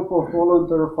a group of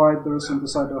volunteer fighters on the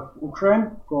side of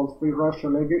Ukraine called Free Russia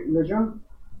Legion.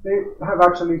 They have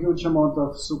actually a huge amount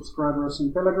of subscribers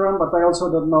in Telegram, but I also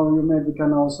don't know, you maybe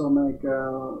can also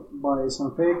buy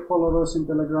some fake followers in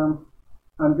Telegram.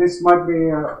 And this might be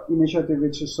an initiative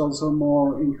which is also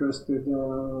more interest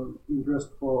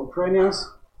for Ukrainians.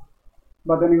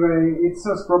 But anyway, it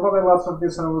says probably lots of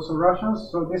these are also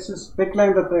Russians. So they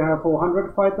claim that they have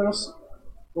 400 fighters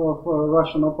of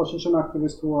Russian opposition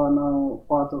activists who are now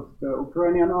part of the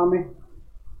Ukrainian army.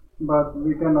 But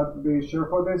we cannot be sure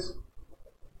for this.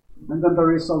 And then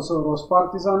there is also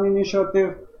Rospartisan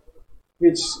initiative,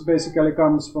 which basically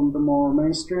comes from the more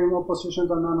mainstream opposition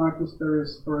than anarchists. There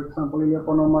is, for example, Ilya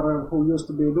Ponomarev, who used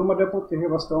to be Duma deputy. He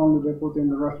was the only deputy in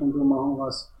the Russian Duma who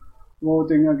was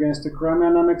voting against the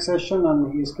Crimean annexation,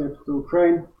 and he escaped to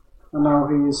Ukraine. And now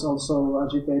he is also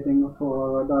agitating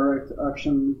for a direct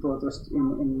action protest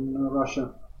in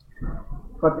Russia.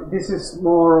 But this is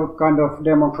more kind of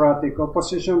democratic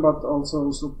opposition, but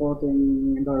also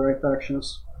supporting direct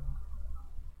actions.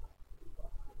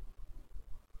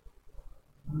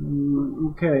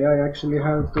 Okay, I actually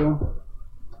have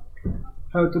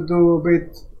to do a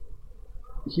bit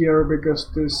here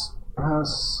because this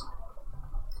has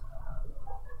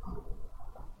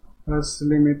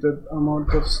limited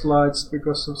amount of slides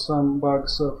because of some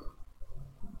bugs of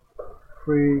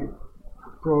free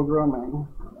programming.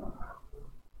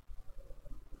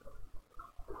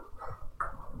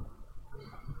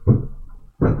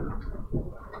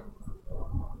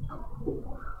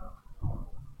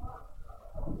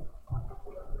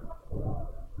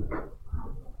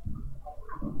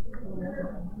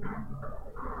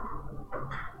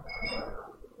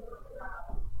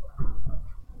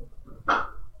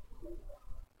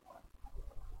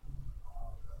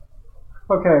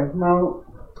 Okay, now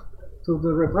to the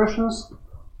repressions.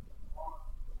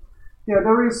 Yeah,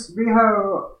 we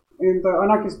have in the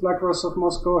Anarchist Black Cross of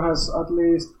Moscow has at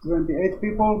least 28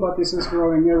 people, but this is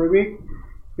growing every week.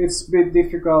 It's a bit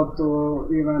difficult to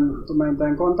even to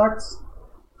maintain contacts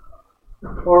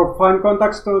or find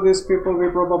contacts to these people. We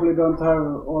probably don't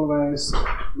have always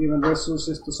even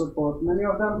resources to support many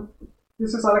of them.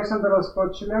 This is Alexander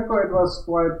Kochilenko. It was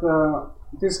quite.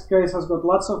 This case has got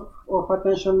lots of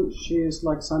attention. She is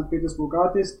like St. Petersburg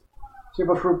artist. She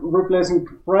was replacing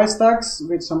price tags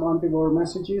with some anti-war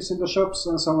messages in the shops,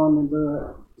 and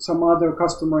some other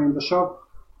customer in the shop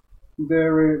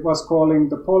there was calling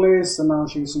the police, and now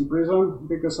she's in prison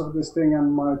because of this thing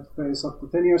and might face up to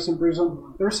 10 years in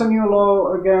prison. There's a new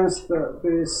law against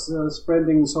this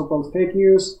spreading so-called fake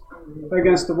news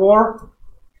against the war,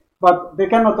 but they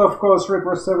cannot, of course,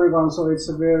 repress everyone, so it's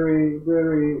a very,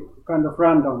 very kind of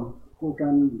random who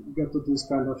can get to this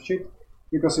kind of shit.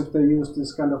 Because if they use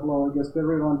this kind of law against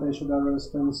everyone, they should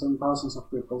arrest tens and thousands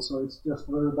of people. So it's just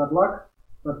very bad luck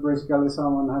that basically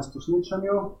someone has to snitch on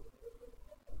you.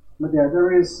 But yeah,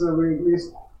 there is a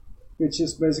list which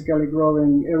is basically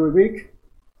growing every week,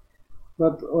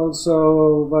 but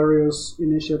also various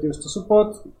initiatives to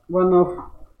support. One of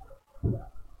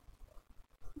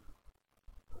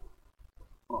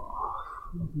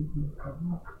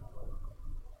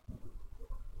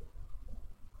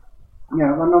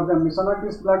them is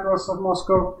Anarchist Black Cross of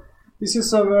Moscow. This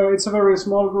is it's a very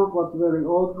small group, but very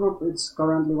old group. It's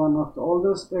currently one of the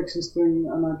oldest existing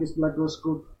Anarchist Black Cross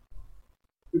group,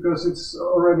 because it's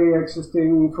already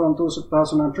existing from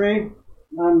 2003,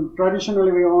 and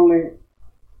traditionally we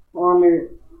only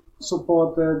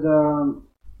supported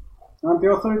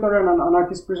anti-authoritarian and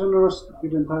anarchist prisoners.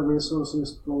 Didn't have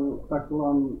resources to tackle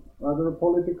on other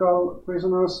political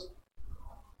prisoners.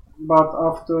 But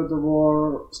after the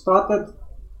war started,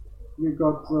 we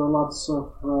got lots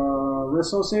of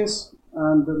resources,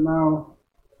 and now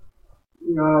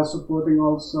we are supporting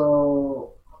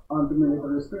also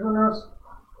anti-militarist prisoners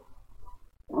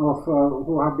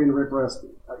who have been repressed.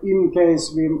 In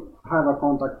case we have a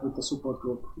contact with the support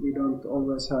group, we don't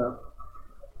always have.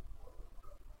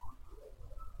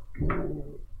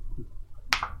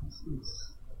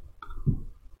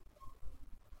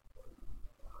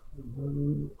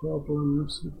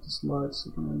 Problems with the slides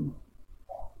again.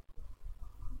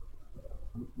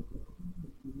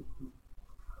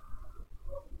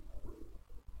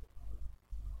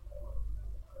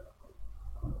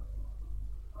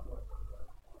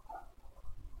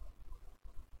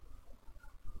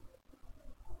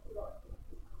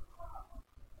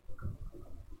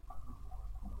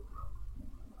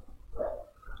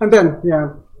 And then,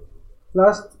 yeah,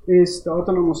 last is the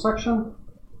autonomous section.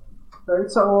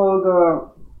 It's an old,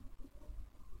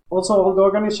 also old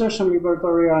organization,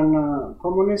 Libertarian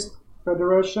Communist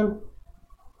Federation,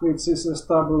 which is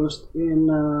established in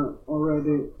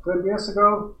already 20 years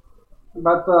ago.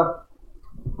 But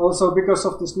also because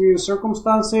of these new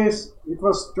circumstances, it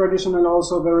was traditionally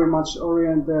also very much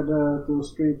oriented to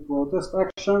street protest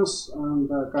actions and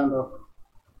kind of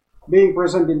being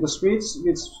present in the streets,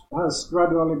 which has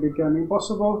gradually become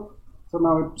impossible. So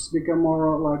now it's become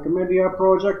more like a media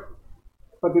project.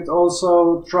 But it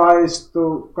also tries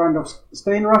to kind of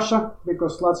stay in Russia,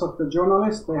 because lots of the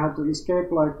journalists, they had to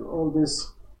escape, like all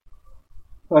this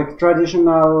like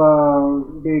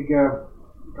traditional big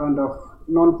kind of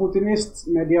non-Putinist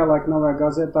media like Novaya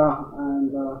Gazeta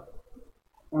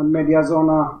and Media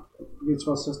Zona, which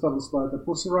was established by the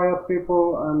Pussy Riot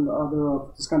people and other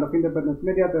of this kind of independent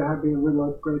media. They have been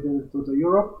relocated to the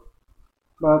Europe.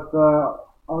 But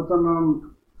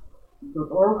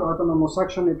Autonomous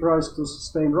Action, it tries to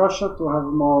stay in Russia, to have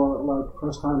more like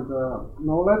first-hand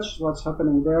knowledge what's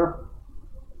happening there,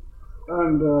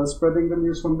 and spreading the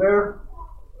news from there.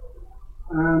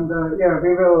 And yeah,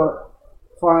 we will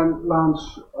launch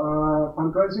a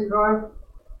fundraising drive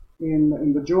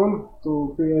in the June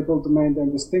to be able to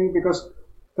maintain this thing, because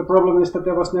the problem is that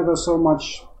there was never so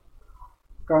much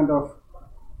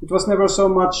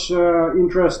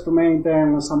interest to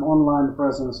maintain some online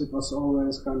presence. It was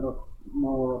always kind of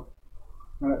more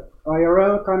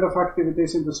IRL kind of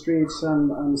activities in the streets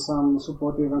and some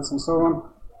support events and so on.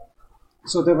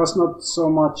 So there was not so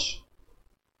much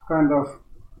kind of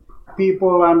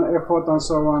people and effort and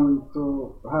so on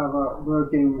to have a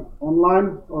working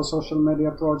online or social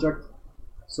media project.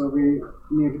 So we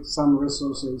needed some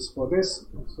resources for this.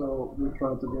 So we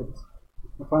tried to get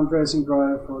a fundraising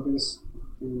drive for this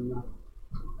in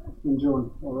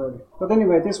June already. But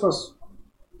anyway, this was,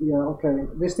 yeah, okay.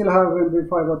 We still have maybe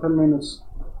 5 or 10 minutes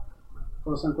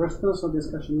for some questions or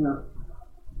discussion, yeah.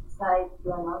 Side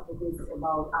to another bit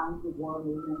about anti-war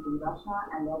movement in Russia,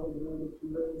 and I was really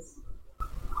curious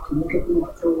negative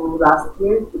to last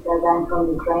year because I'm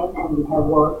from Ukraine and we have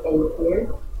war 8 years.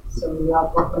 So we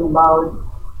are talking about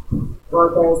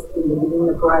protests in the beginning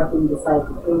of quarantine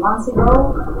decided 3 months ago,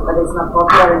 but it's not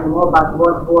popular anymore. But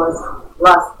what was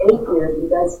last 8 years?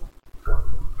 Because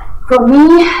for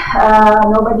me,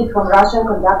 nobody from Russia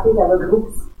conducted our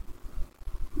groups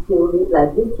till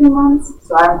like this 3 months.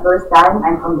 So I'm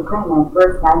from Ukraine, I'm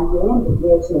first time hearing that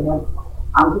we actually have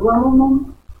anti-war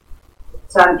movement.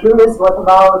 So I'm curious, what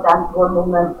about anti-war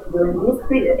movement during these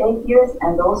 8 years,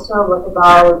 and also what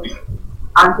about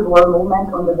anti-war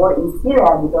movement on the war in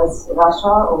Syria, because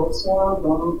Russia also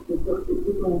bombed people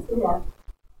in Syria.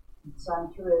 So I'm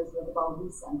curious, what about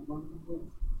this anti-war movement?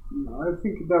 I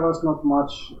think there was not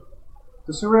much.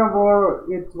 The Syrian war,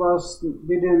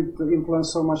 didn't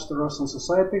influence so much the Russian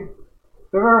society.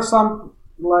 There were some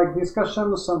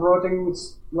discussions, some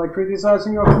writings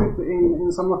criticizing of it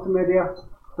in some of the media,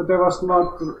 but there was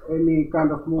not any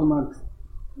kind of movement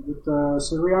with the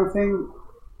Syrian thing.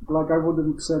 I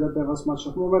wouldn't say that there was much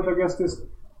of movement against this,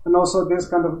 and also this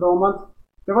kind of movement.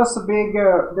 There was a big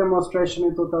demonstration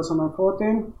in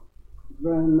 2014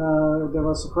 when there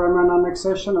was a Crimean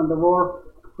annexation and the war.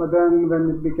 But then when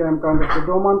it became kind of the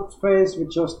dormant phase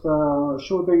with just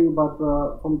shooting, but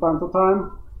from time to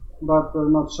time, but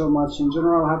not so much in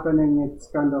general happening, it's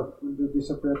kind of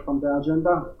disappeared from the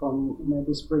agenda from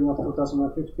maybe spring of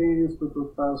 2015 to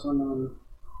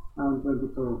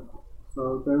 2022.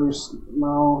 So there is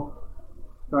now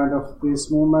kind of this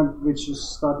movement which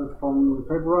started from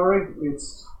February.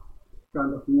 It's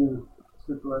kind of new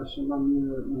situation, a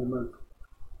new movement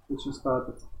which has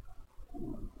started.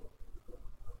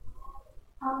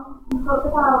 You talked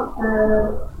about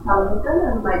television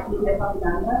and media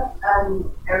propaganda, and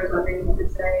I was wondering if you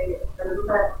could say a little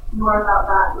bit more about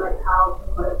that, how to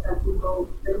what extent people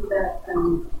visit it,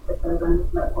 and if there's any,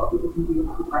 what people can do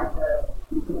to try to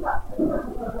do that.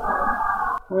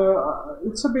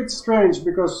 It's a bit strange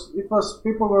because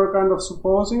people were kind of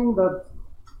supposing that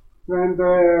when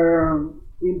the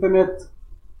internet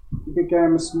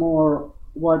becomes more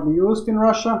widely used in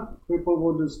Russia, people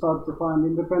would start to find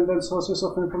independent sources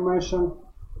of information.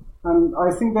 And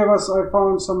I think I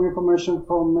found some information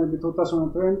from maybe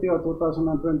 2020 or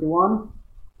 2021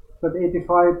 that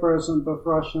 85% of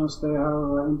Russians, they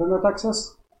have internet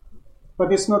access. But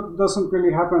doesn't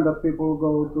really happen that people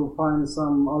go to find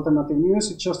some alternative news.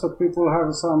 It's just that people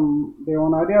have their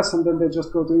own ideas and then they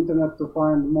just go to internet to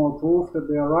find more proof that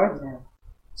they are right. Yeah.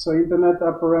 So internet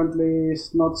apparently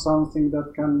is not something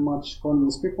that can much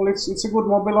convince people. It's a good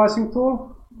mobilizing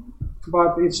tool,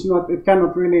 but it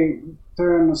cannot really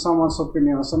turn someone's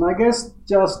opinions. And I guess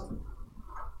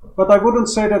but I wouldn't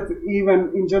say that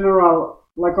even in general,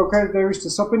 there is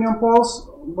this opinion polls,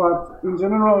 but in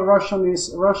general Russian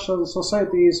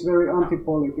society is very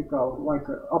anti-political,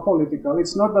 apolitical.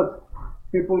 It's not that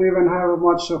people even have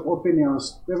much of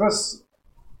opinions.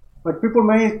 People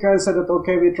may say that,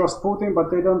 okay, we trust Putin, but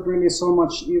they don't really so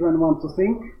much even want to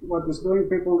think what is doing.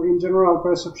 People in general,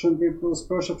 people's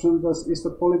perception is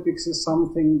that politics is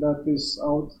something that is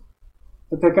out,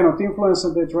 that they cannot influence,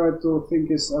 and they try to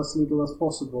think is as little as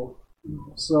possible.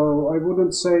 So I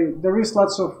wouldn't say, there is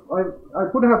lots of, I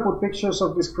could have put pictures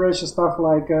of this crazy stuff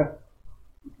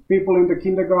people in the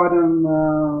kindergarten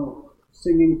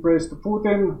singing praise to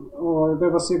Putin, or there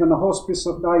was even a hospice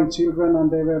of dying children and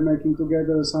they were making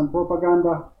together some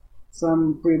propaganda,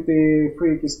 some pretty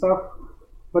freaky stuff.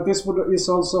 But this is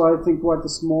also, I think, quite a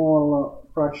small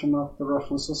fraction of the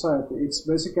Russian society. It's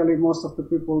basically most of the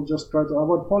people just try to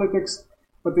avoid politics,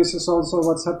 but this is also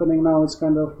what's happening now. It's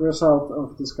kind of result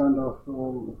of this kind of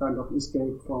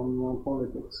escape from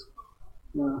politics.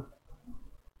 Yeah.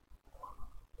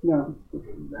 Yeah.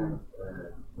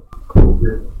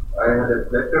 I had a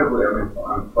pleasure where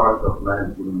I'm part of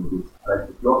managing this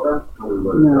crisis local. We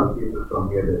were some people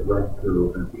from here that went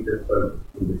to St. Petersburg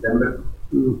in December.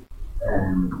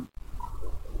 And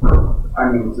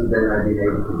so then I've been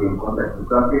able to be in contact with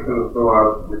some people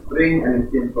throughout the spring, and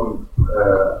it seems from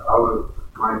our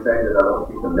mindset that a lot of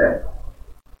people left.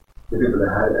 The people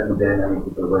that had, and then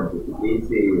people went to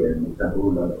Tbilisi and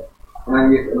Istanbul.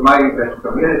 And my impression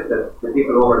from here is that the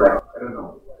people over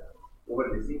over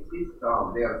the 60s,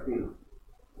 they are still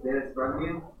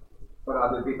struggling, but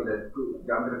other people,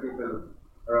 younger people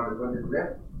around the 20s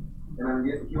left. And I'm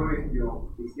just curious,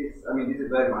 is this, this is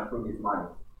very much from his mind,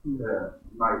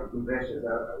 my impression,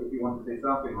 if you want to say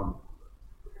something on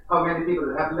how many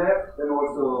people have left, and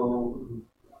also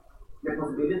the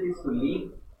possibilities to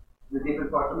leave the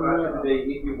different parts of Russia today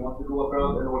if you want to go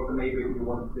abroad, and also maybe if you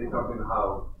want to say something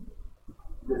how,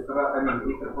 if it's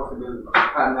possible,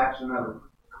 pan-national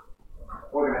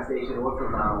organization also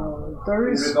now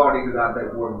regarding to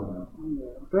that war movement?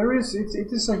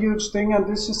 It is a huge thing, and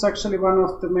this is actually one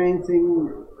of the main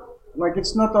thing. Like,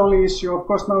 it's not only issue, of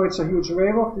course now it's a huge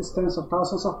wave of these tens of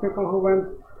thousands of people who went,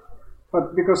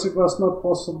 but because it was not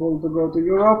possible to go to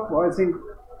Europe, I think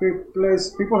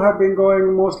people have been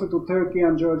going mostly to Turkey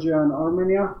and Georgia and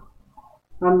Armenia,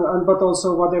 and but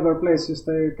also whatever places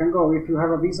they can go. If you have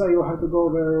a visa, you have to go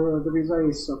where the visa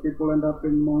is, so people end up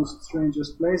in most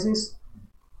strangest places.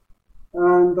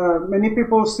 And many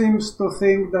people seems to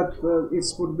think that it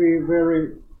would be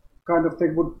very they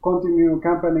would continue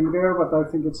campaigning there, but I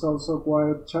think it's also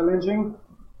quite challenging.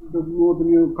 To move to a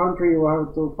new country, you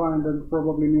have to find a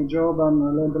probably new job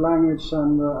and learn the language,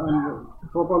 and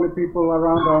probably people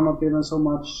around are not even so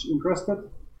much interested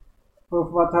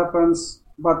of what happens.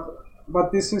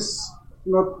 But this is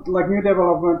not like new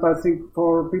development. I think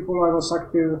for people I was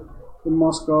active in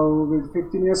Moscow with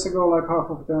 15 years ago, like half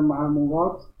of them have moved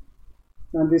out.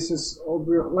 And this is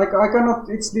obvious. Like,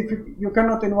 it's difficult. You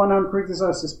cannot in one hand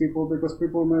criticize these people, because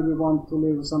people maybe want to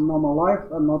live some normal life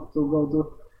and not to go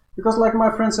to, because like my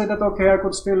friend said that, okay, I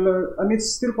could still, and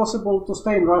it's still possible to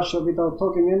stay in Russia without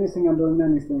talking anything and doing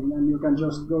anything, and you can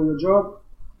just go your job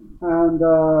and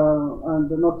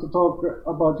not to talk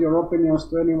about your opinions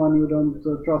to anyone you don't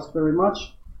trust very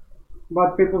much.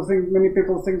 But many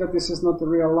people think that this is not the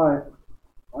real life.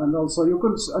 And also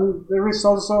and there is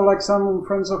also, like, some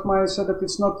friends of mine said that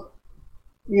it's not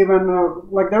even,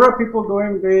 like, there are people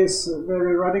doing this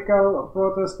very radical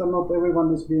protest and not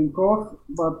everyone is being caught,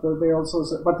 but they also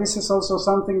say, but this is also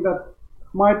something that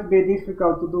might be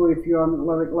difficult to do if you are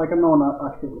like a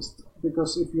non-activist,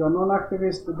 because if you are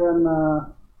non-activist, then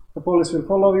the police will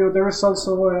follow you. There is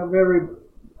also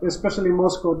especially in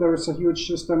Moscow, there is a huge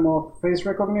system of face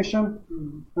recognition,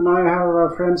 and I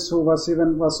have friends who she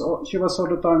was all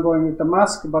the time going with a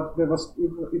mask, but it was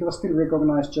still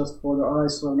recognized just for the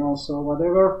eyes or nose or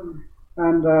whatever,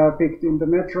 and picked in the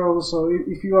metro. So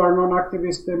if you are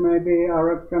non-activist,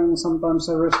 they can sometimes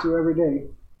arrest you every day.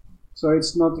 So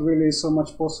it's not really so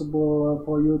much possible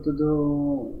for you to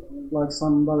do like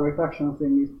some direct action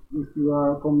thing if you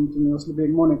are continuously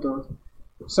being monitored.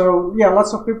 So yeah,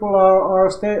 lots of people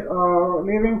are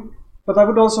leaving, but I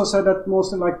would also say that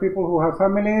mostly like people who have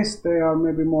families, they are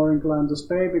maybe more inclined to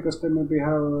stay because they maybe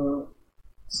have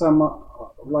some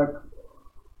like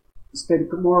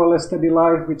more or less steady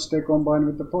life which they combine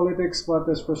with the politics. But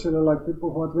especially like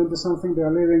people who are 20-something, they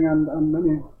are leaving, and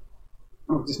many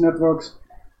of these networks.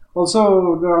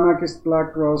 Also, the anarchist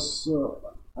Black Cross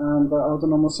and the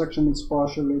autonomous section is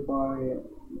partially by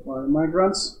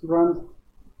migrants run.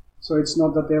 So it's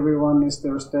not that everyone is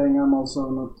there staying. I'm also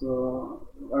not.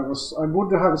 I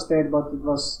would have stayed, but it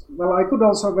was, well, I could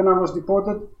also, when I was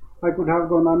deported, I could have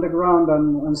gone underground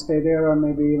and stay there and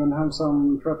maybe even have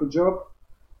some crappy job.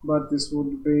 But this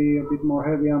would be a bit more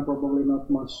heavy and probably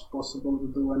not much possible to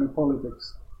do any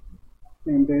politics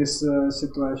in this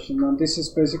situation. And this is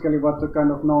basically what the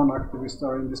kind of non-activists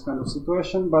are in this kind of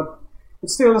situation. But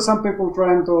it's still some people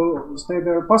trying to stay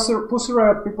there. Pussy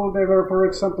Riot people, they were, for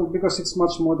example, because it's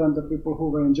much more than the people who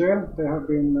were in jail. There have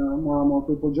been more and more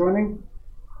people joining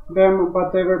them,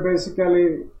 but they were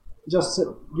basically just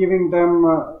giving them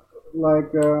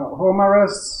home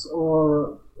arrests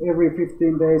or every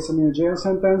 15 days a new jail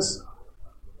sentence.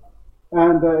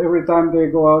 And every time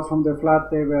they go out from their flat,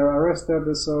 they were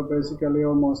arrested. So basically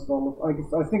almost all of,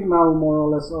 I think now more or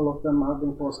less all of them have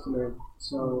been forced to leave.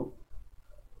 So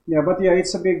yeah, but yeah,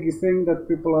 it's a big thing that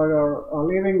people are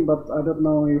leaving, but I don't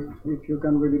know if you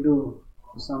can really do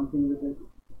something with it.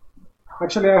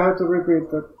 Actually, I have to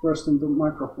repeat that question to the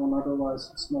microphone, otherwise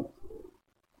it's not,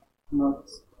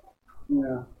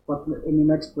 yeah. But any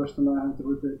next question I have to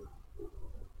repeat.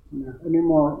 Yeah. Any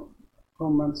more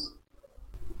comments?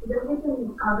 There we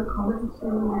can add a comment to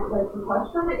the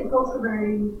question. It's also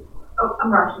very. Oh,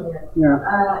 I'm rushing it.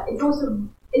 Yeah.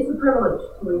 It's a privilege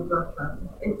to leave Russia.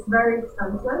 It's very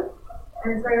expensive,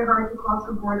 and it's very hard to cross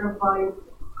the border by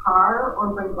car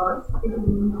or by bus because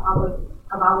you have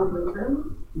a valid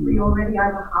reason. So you already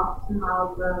either have to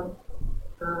have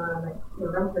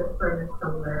residence permit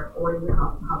somewhere, or you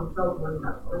have to have a cell phone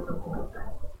or something like that.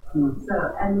 So,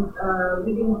 and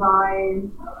living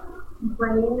by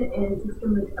plane is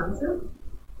extremely expensive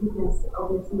because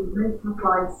obviously most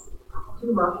flights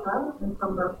to Russia and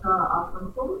from Russia are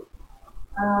cancelled.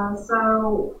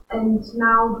 And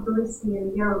now Tbilisi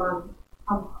and Yerevan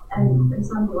and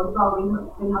Istanbul as well,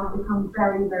 they have become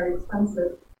very, very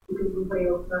expensive because of the way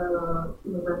of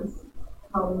immigrants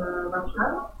from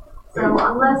Russia. So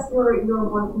unless you're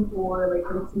working for, like,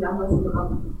 let's see, unless you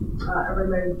have a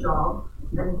remote job,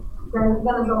 and then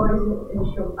is always an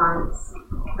issue of balance.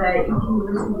 That if you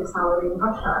receive a salary in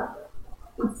Russia,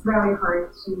 it's very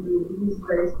hard to use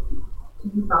those to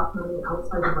use that money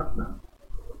outside of Russia.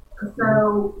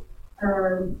 So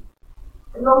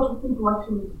a lot of people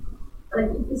actually,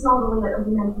 like, it's not only that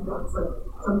we mentioned that it's like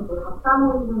some people have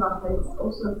families in Russia, it's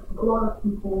also a lot of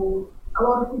people who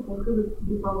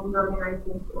people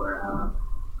organizing for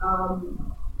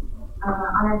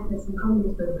anarchist and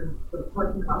communist movements, but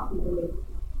working class people they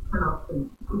cannot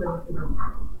think, even if they don't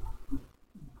have.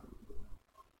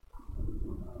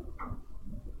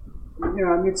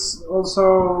 Yeah, and it's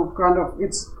also kind of,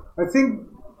 I think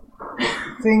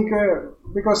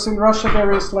because in Russia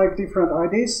there is like different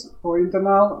IDs for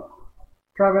internal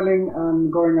traveling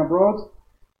and going abroad.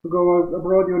 To go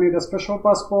abroad you need a special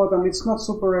passport, and it's not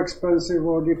super expensive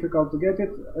or difficult to get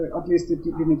it, at least it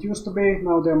didn't used to be.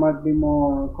 Now there might be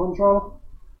more control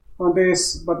on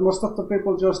this, but most of the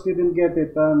people just didn't get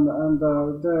it, and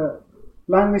the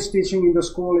language teaching in the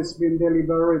school has been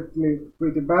deliberately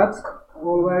pretty bad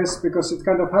always, because it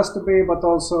kind of has to be, but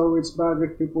also it's bad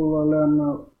if people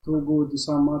learn too good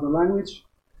some other language.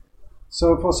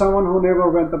 So for someone who never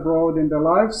went abroad in their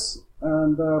lives,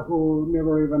 and who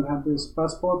never even had this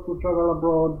passport to travel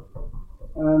abroad,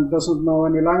 and doesn't know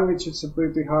any language, it's a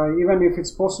pretty high. Even if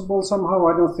it's possible somehow,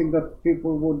 I don't think that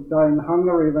people would die in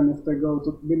hunger even if they go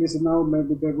to Tbilisi now.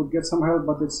 Maybe they would get some help,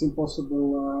 but it's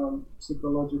impossible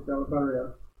psychological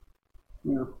barrier.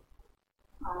 Yeah.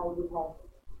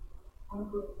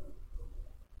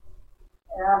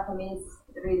 For me, it's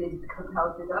really difficult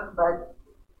how to talk, but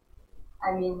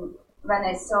I mean, when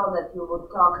I saw that you would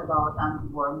talk about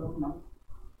anti-war movement,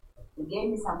 it gave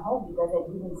me some hope, because I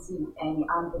didn't see any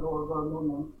anti-war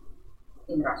movement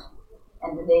in Russia.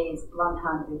 And today is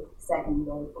 102nd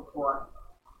day of war.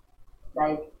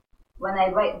 Like, when I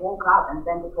woke up on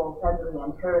 24 February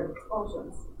and heard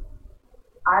explosions,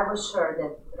 I was sure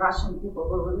that Russian people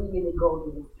will really go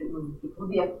to the street. It would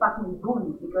be a fucking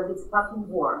boom, because it's fucking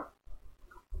war.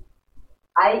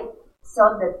 I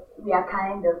thought that we are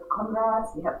kind of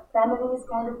comrades, we have families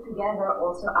kind of together,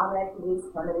 also other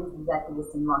activists, families with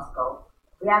activists in Moscow.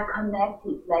 We are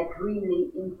connected, like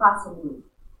really impossibly.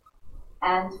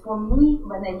 And for me,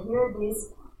 when I hear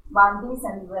this, one this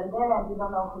and one there, and we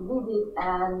don't know who did it,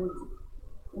 and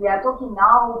we are talking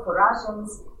now for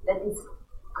Russians that it's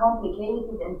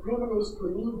complicated and privileged to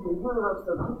live in Europe,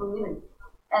 so people live in,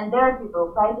 and there are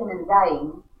people fighting and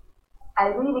dying. I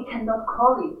really cannot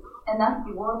call it an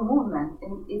anti-war movement,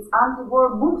 and it's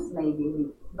anti-war moves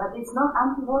maybe, but it's not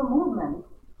anti-war movement,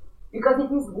 because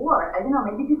it is war. I don't know,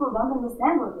 maybe people don't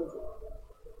understand what it is.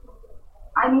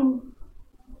 I mean,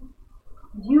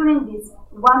 during these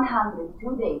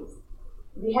 102 days,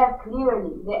 we have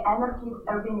clearly the anarchist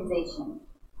organization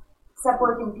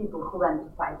supporting people who went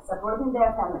to fight, supporting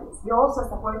their families. We also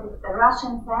supported the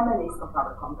Russian families of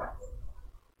our comrades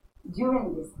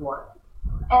during this war.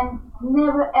 And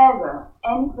never ever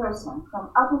any person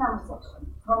from autonomous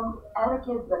section, from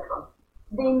anarchist background,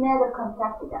 they never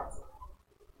contacted us.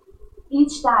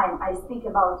 Each time I speak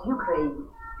about Ukraine,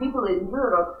 people in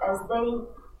Europe, as they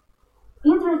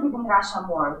interested in Russia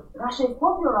more, Russia is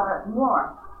popular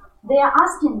more, they are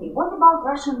asking me, what about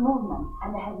Russian movement?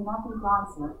 And I have nothing to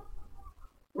answer.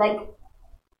 Like,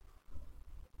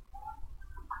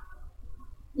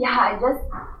 yeah,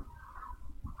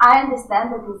 I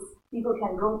understand that it's people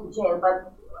can go to jail,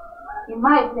 but in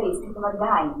my place, people are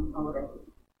dying already.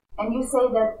 And you say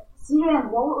that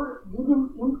Syrian war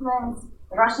didn't influence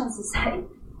Russian society.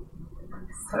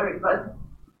 Sorry, but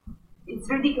it's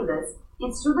ridiculous.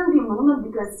 It shouldn't be movement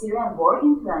because Syrian war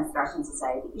influenced Russian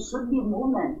society. It should be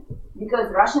movement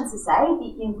because Russian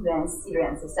society influenced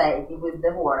Syrian society with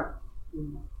the war.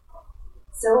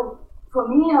 So, for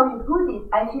me, how you put it,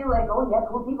 I feel like, oh yeah,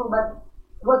 poor people, but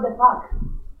what the fuck?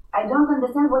 I don't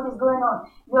understand what is going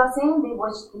on. You are saying they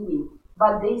watch TV,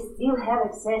 but they still have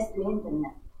access to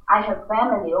internet. I have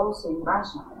family also in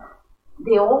Russia.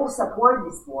 They all support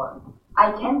this war.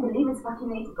 I can't believe it's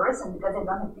fucking 80% because I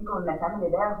don't have people in my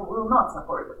family there who will not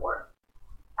support the war.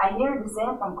 I hear the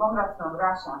same from comrades from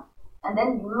Russia. And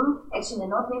then you, actually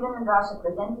not living in Russia,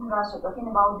 presenting Russia,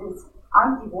 talking about this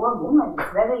anti-war movement.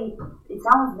 It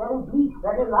sounds very big,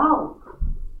 very loud.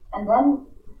 And then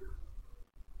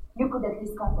you could at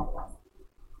least contact us.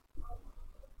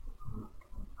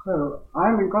 Well,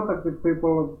 I'm in contact with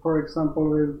people, for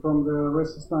example, from the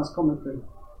Resistance Committee.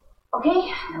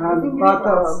 Okay.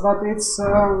 But it's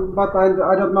but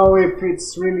I don't know if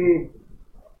it's really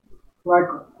like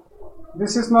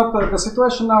this is not the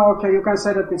situation now. Okay, you can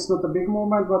say that it's not a big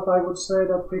movement, but I would say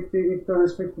that if there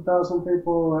is 50,000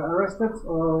 people arrested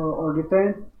or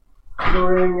detained,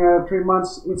 during 3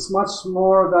 months, it's much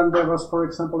more than there was, for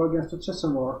example, against the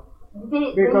Chechen War.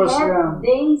 They had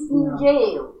days in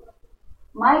jail.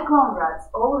 My comrades,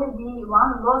 already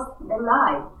one lost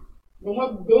alive. They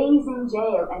had days in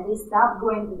jail and they stopped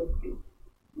going to the street.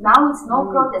 Now it's no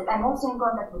protest. I'm also in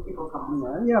contact with people from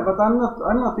Moscow. Yeah, but I'm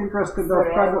not interested.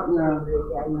 Sorry,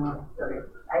 Sorry,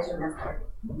 I shouldn't have started.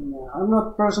 I'm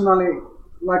not personally,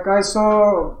 like I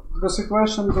saw the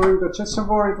situation during the Chechen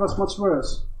War, it was much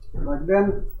worse. Like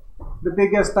then, the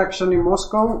biggest action in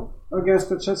Moscow against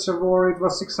the Chechen War, it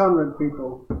was 600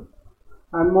 people.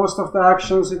 And most of the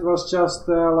actions, it was just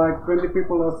like 20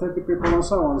 people or 30 people and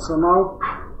so on. So now,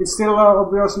 it's still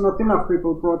obviously not enough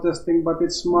people protesting, but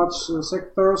it's much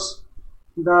sectors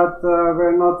that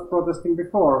were not protesting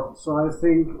before. So I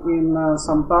think in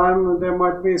some time there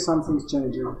might be something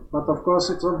changing. But of course,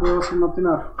 it's obviously not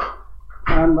enough.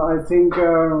 And I think,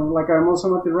 like I'm also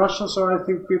not in Russia, so I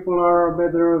think people are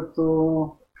better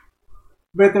to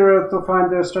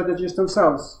find their strategies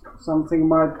themselves. Some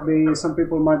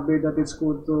people might be that it's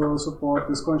good to support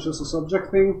this consciousness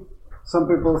object thing. Some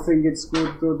people think it's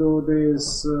good to do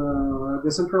these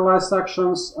decentralized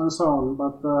actions and so on.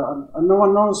 But no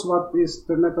one knows what is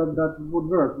the method that would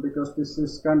work, because this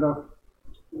is kind of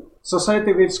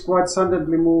society which quite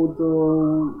suddenly moved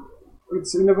to.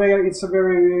 It's in a way, it's a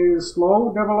very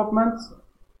slow development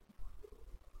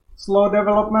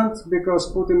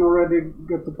because Putin already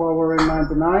got to power in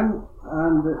 99,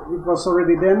 and it was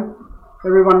already then.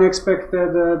 Everyone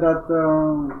expected that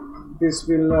this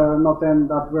will not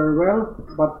end up very well,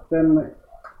 but then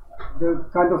the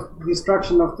kind of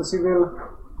destruction of the civil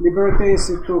liberties,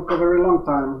 it took a very long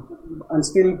time. And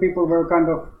still people were kind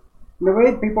of, in a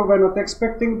way, people were not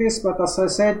expecting this, but as I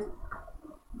said,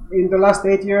 in the last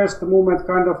 8 years, the movement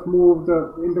kind of moved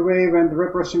in the way when the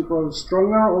repression grew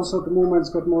stronger. Also, the movements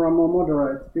got more and more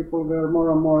moderate. People were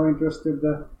more and more interested.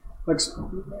 Like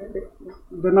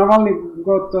the Navalny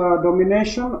got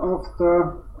domination of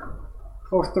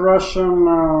the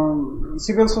Russian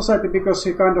civil society because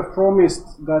he kind of promised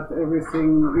that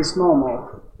everything is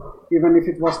normal, even if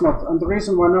it was not. And the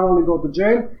reason why Navalny got to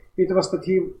jail, it was that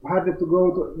he had to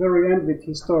go to the very end with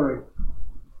his story.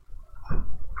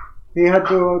 He had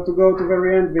to go to the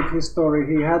very end with his story.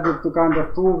 He had to kind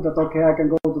of prove that, okay, I can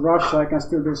go to Russia, I can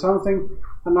still do something,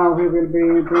 and now he will be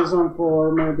in prison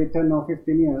for maybe 10 or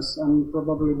 15 years and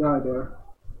probably die there.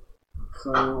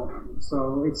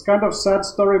 So it's kind of sad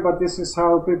story, but this is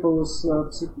how people's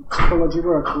psychology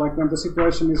works. Like when the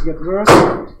situation is get worse,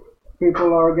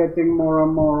 people are getting more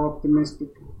and more optimistic.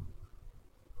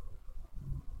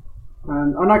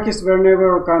 And anarchists were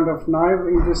never kind of naive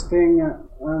in this thing,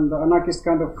 and anarchists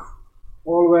kind of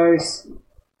always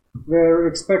were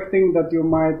expecting that you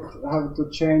might have to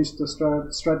change the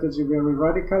strategy very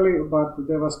radically, but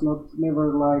there was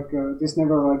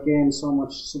never gained so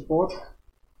much support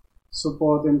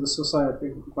in the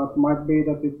society, but might be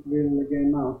that it will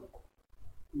again now.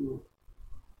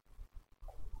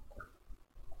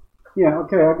 Yeah,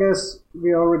 okay, I guess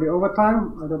we are already over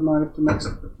time. I don't know if the next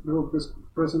group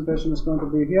presentation is going to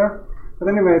be here. But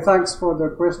anyway, thanks for the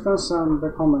questions and the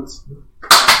comments.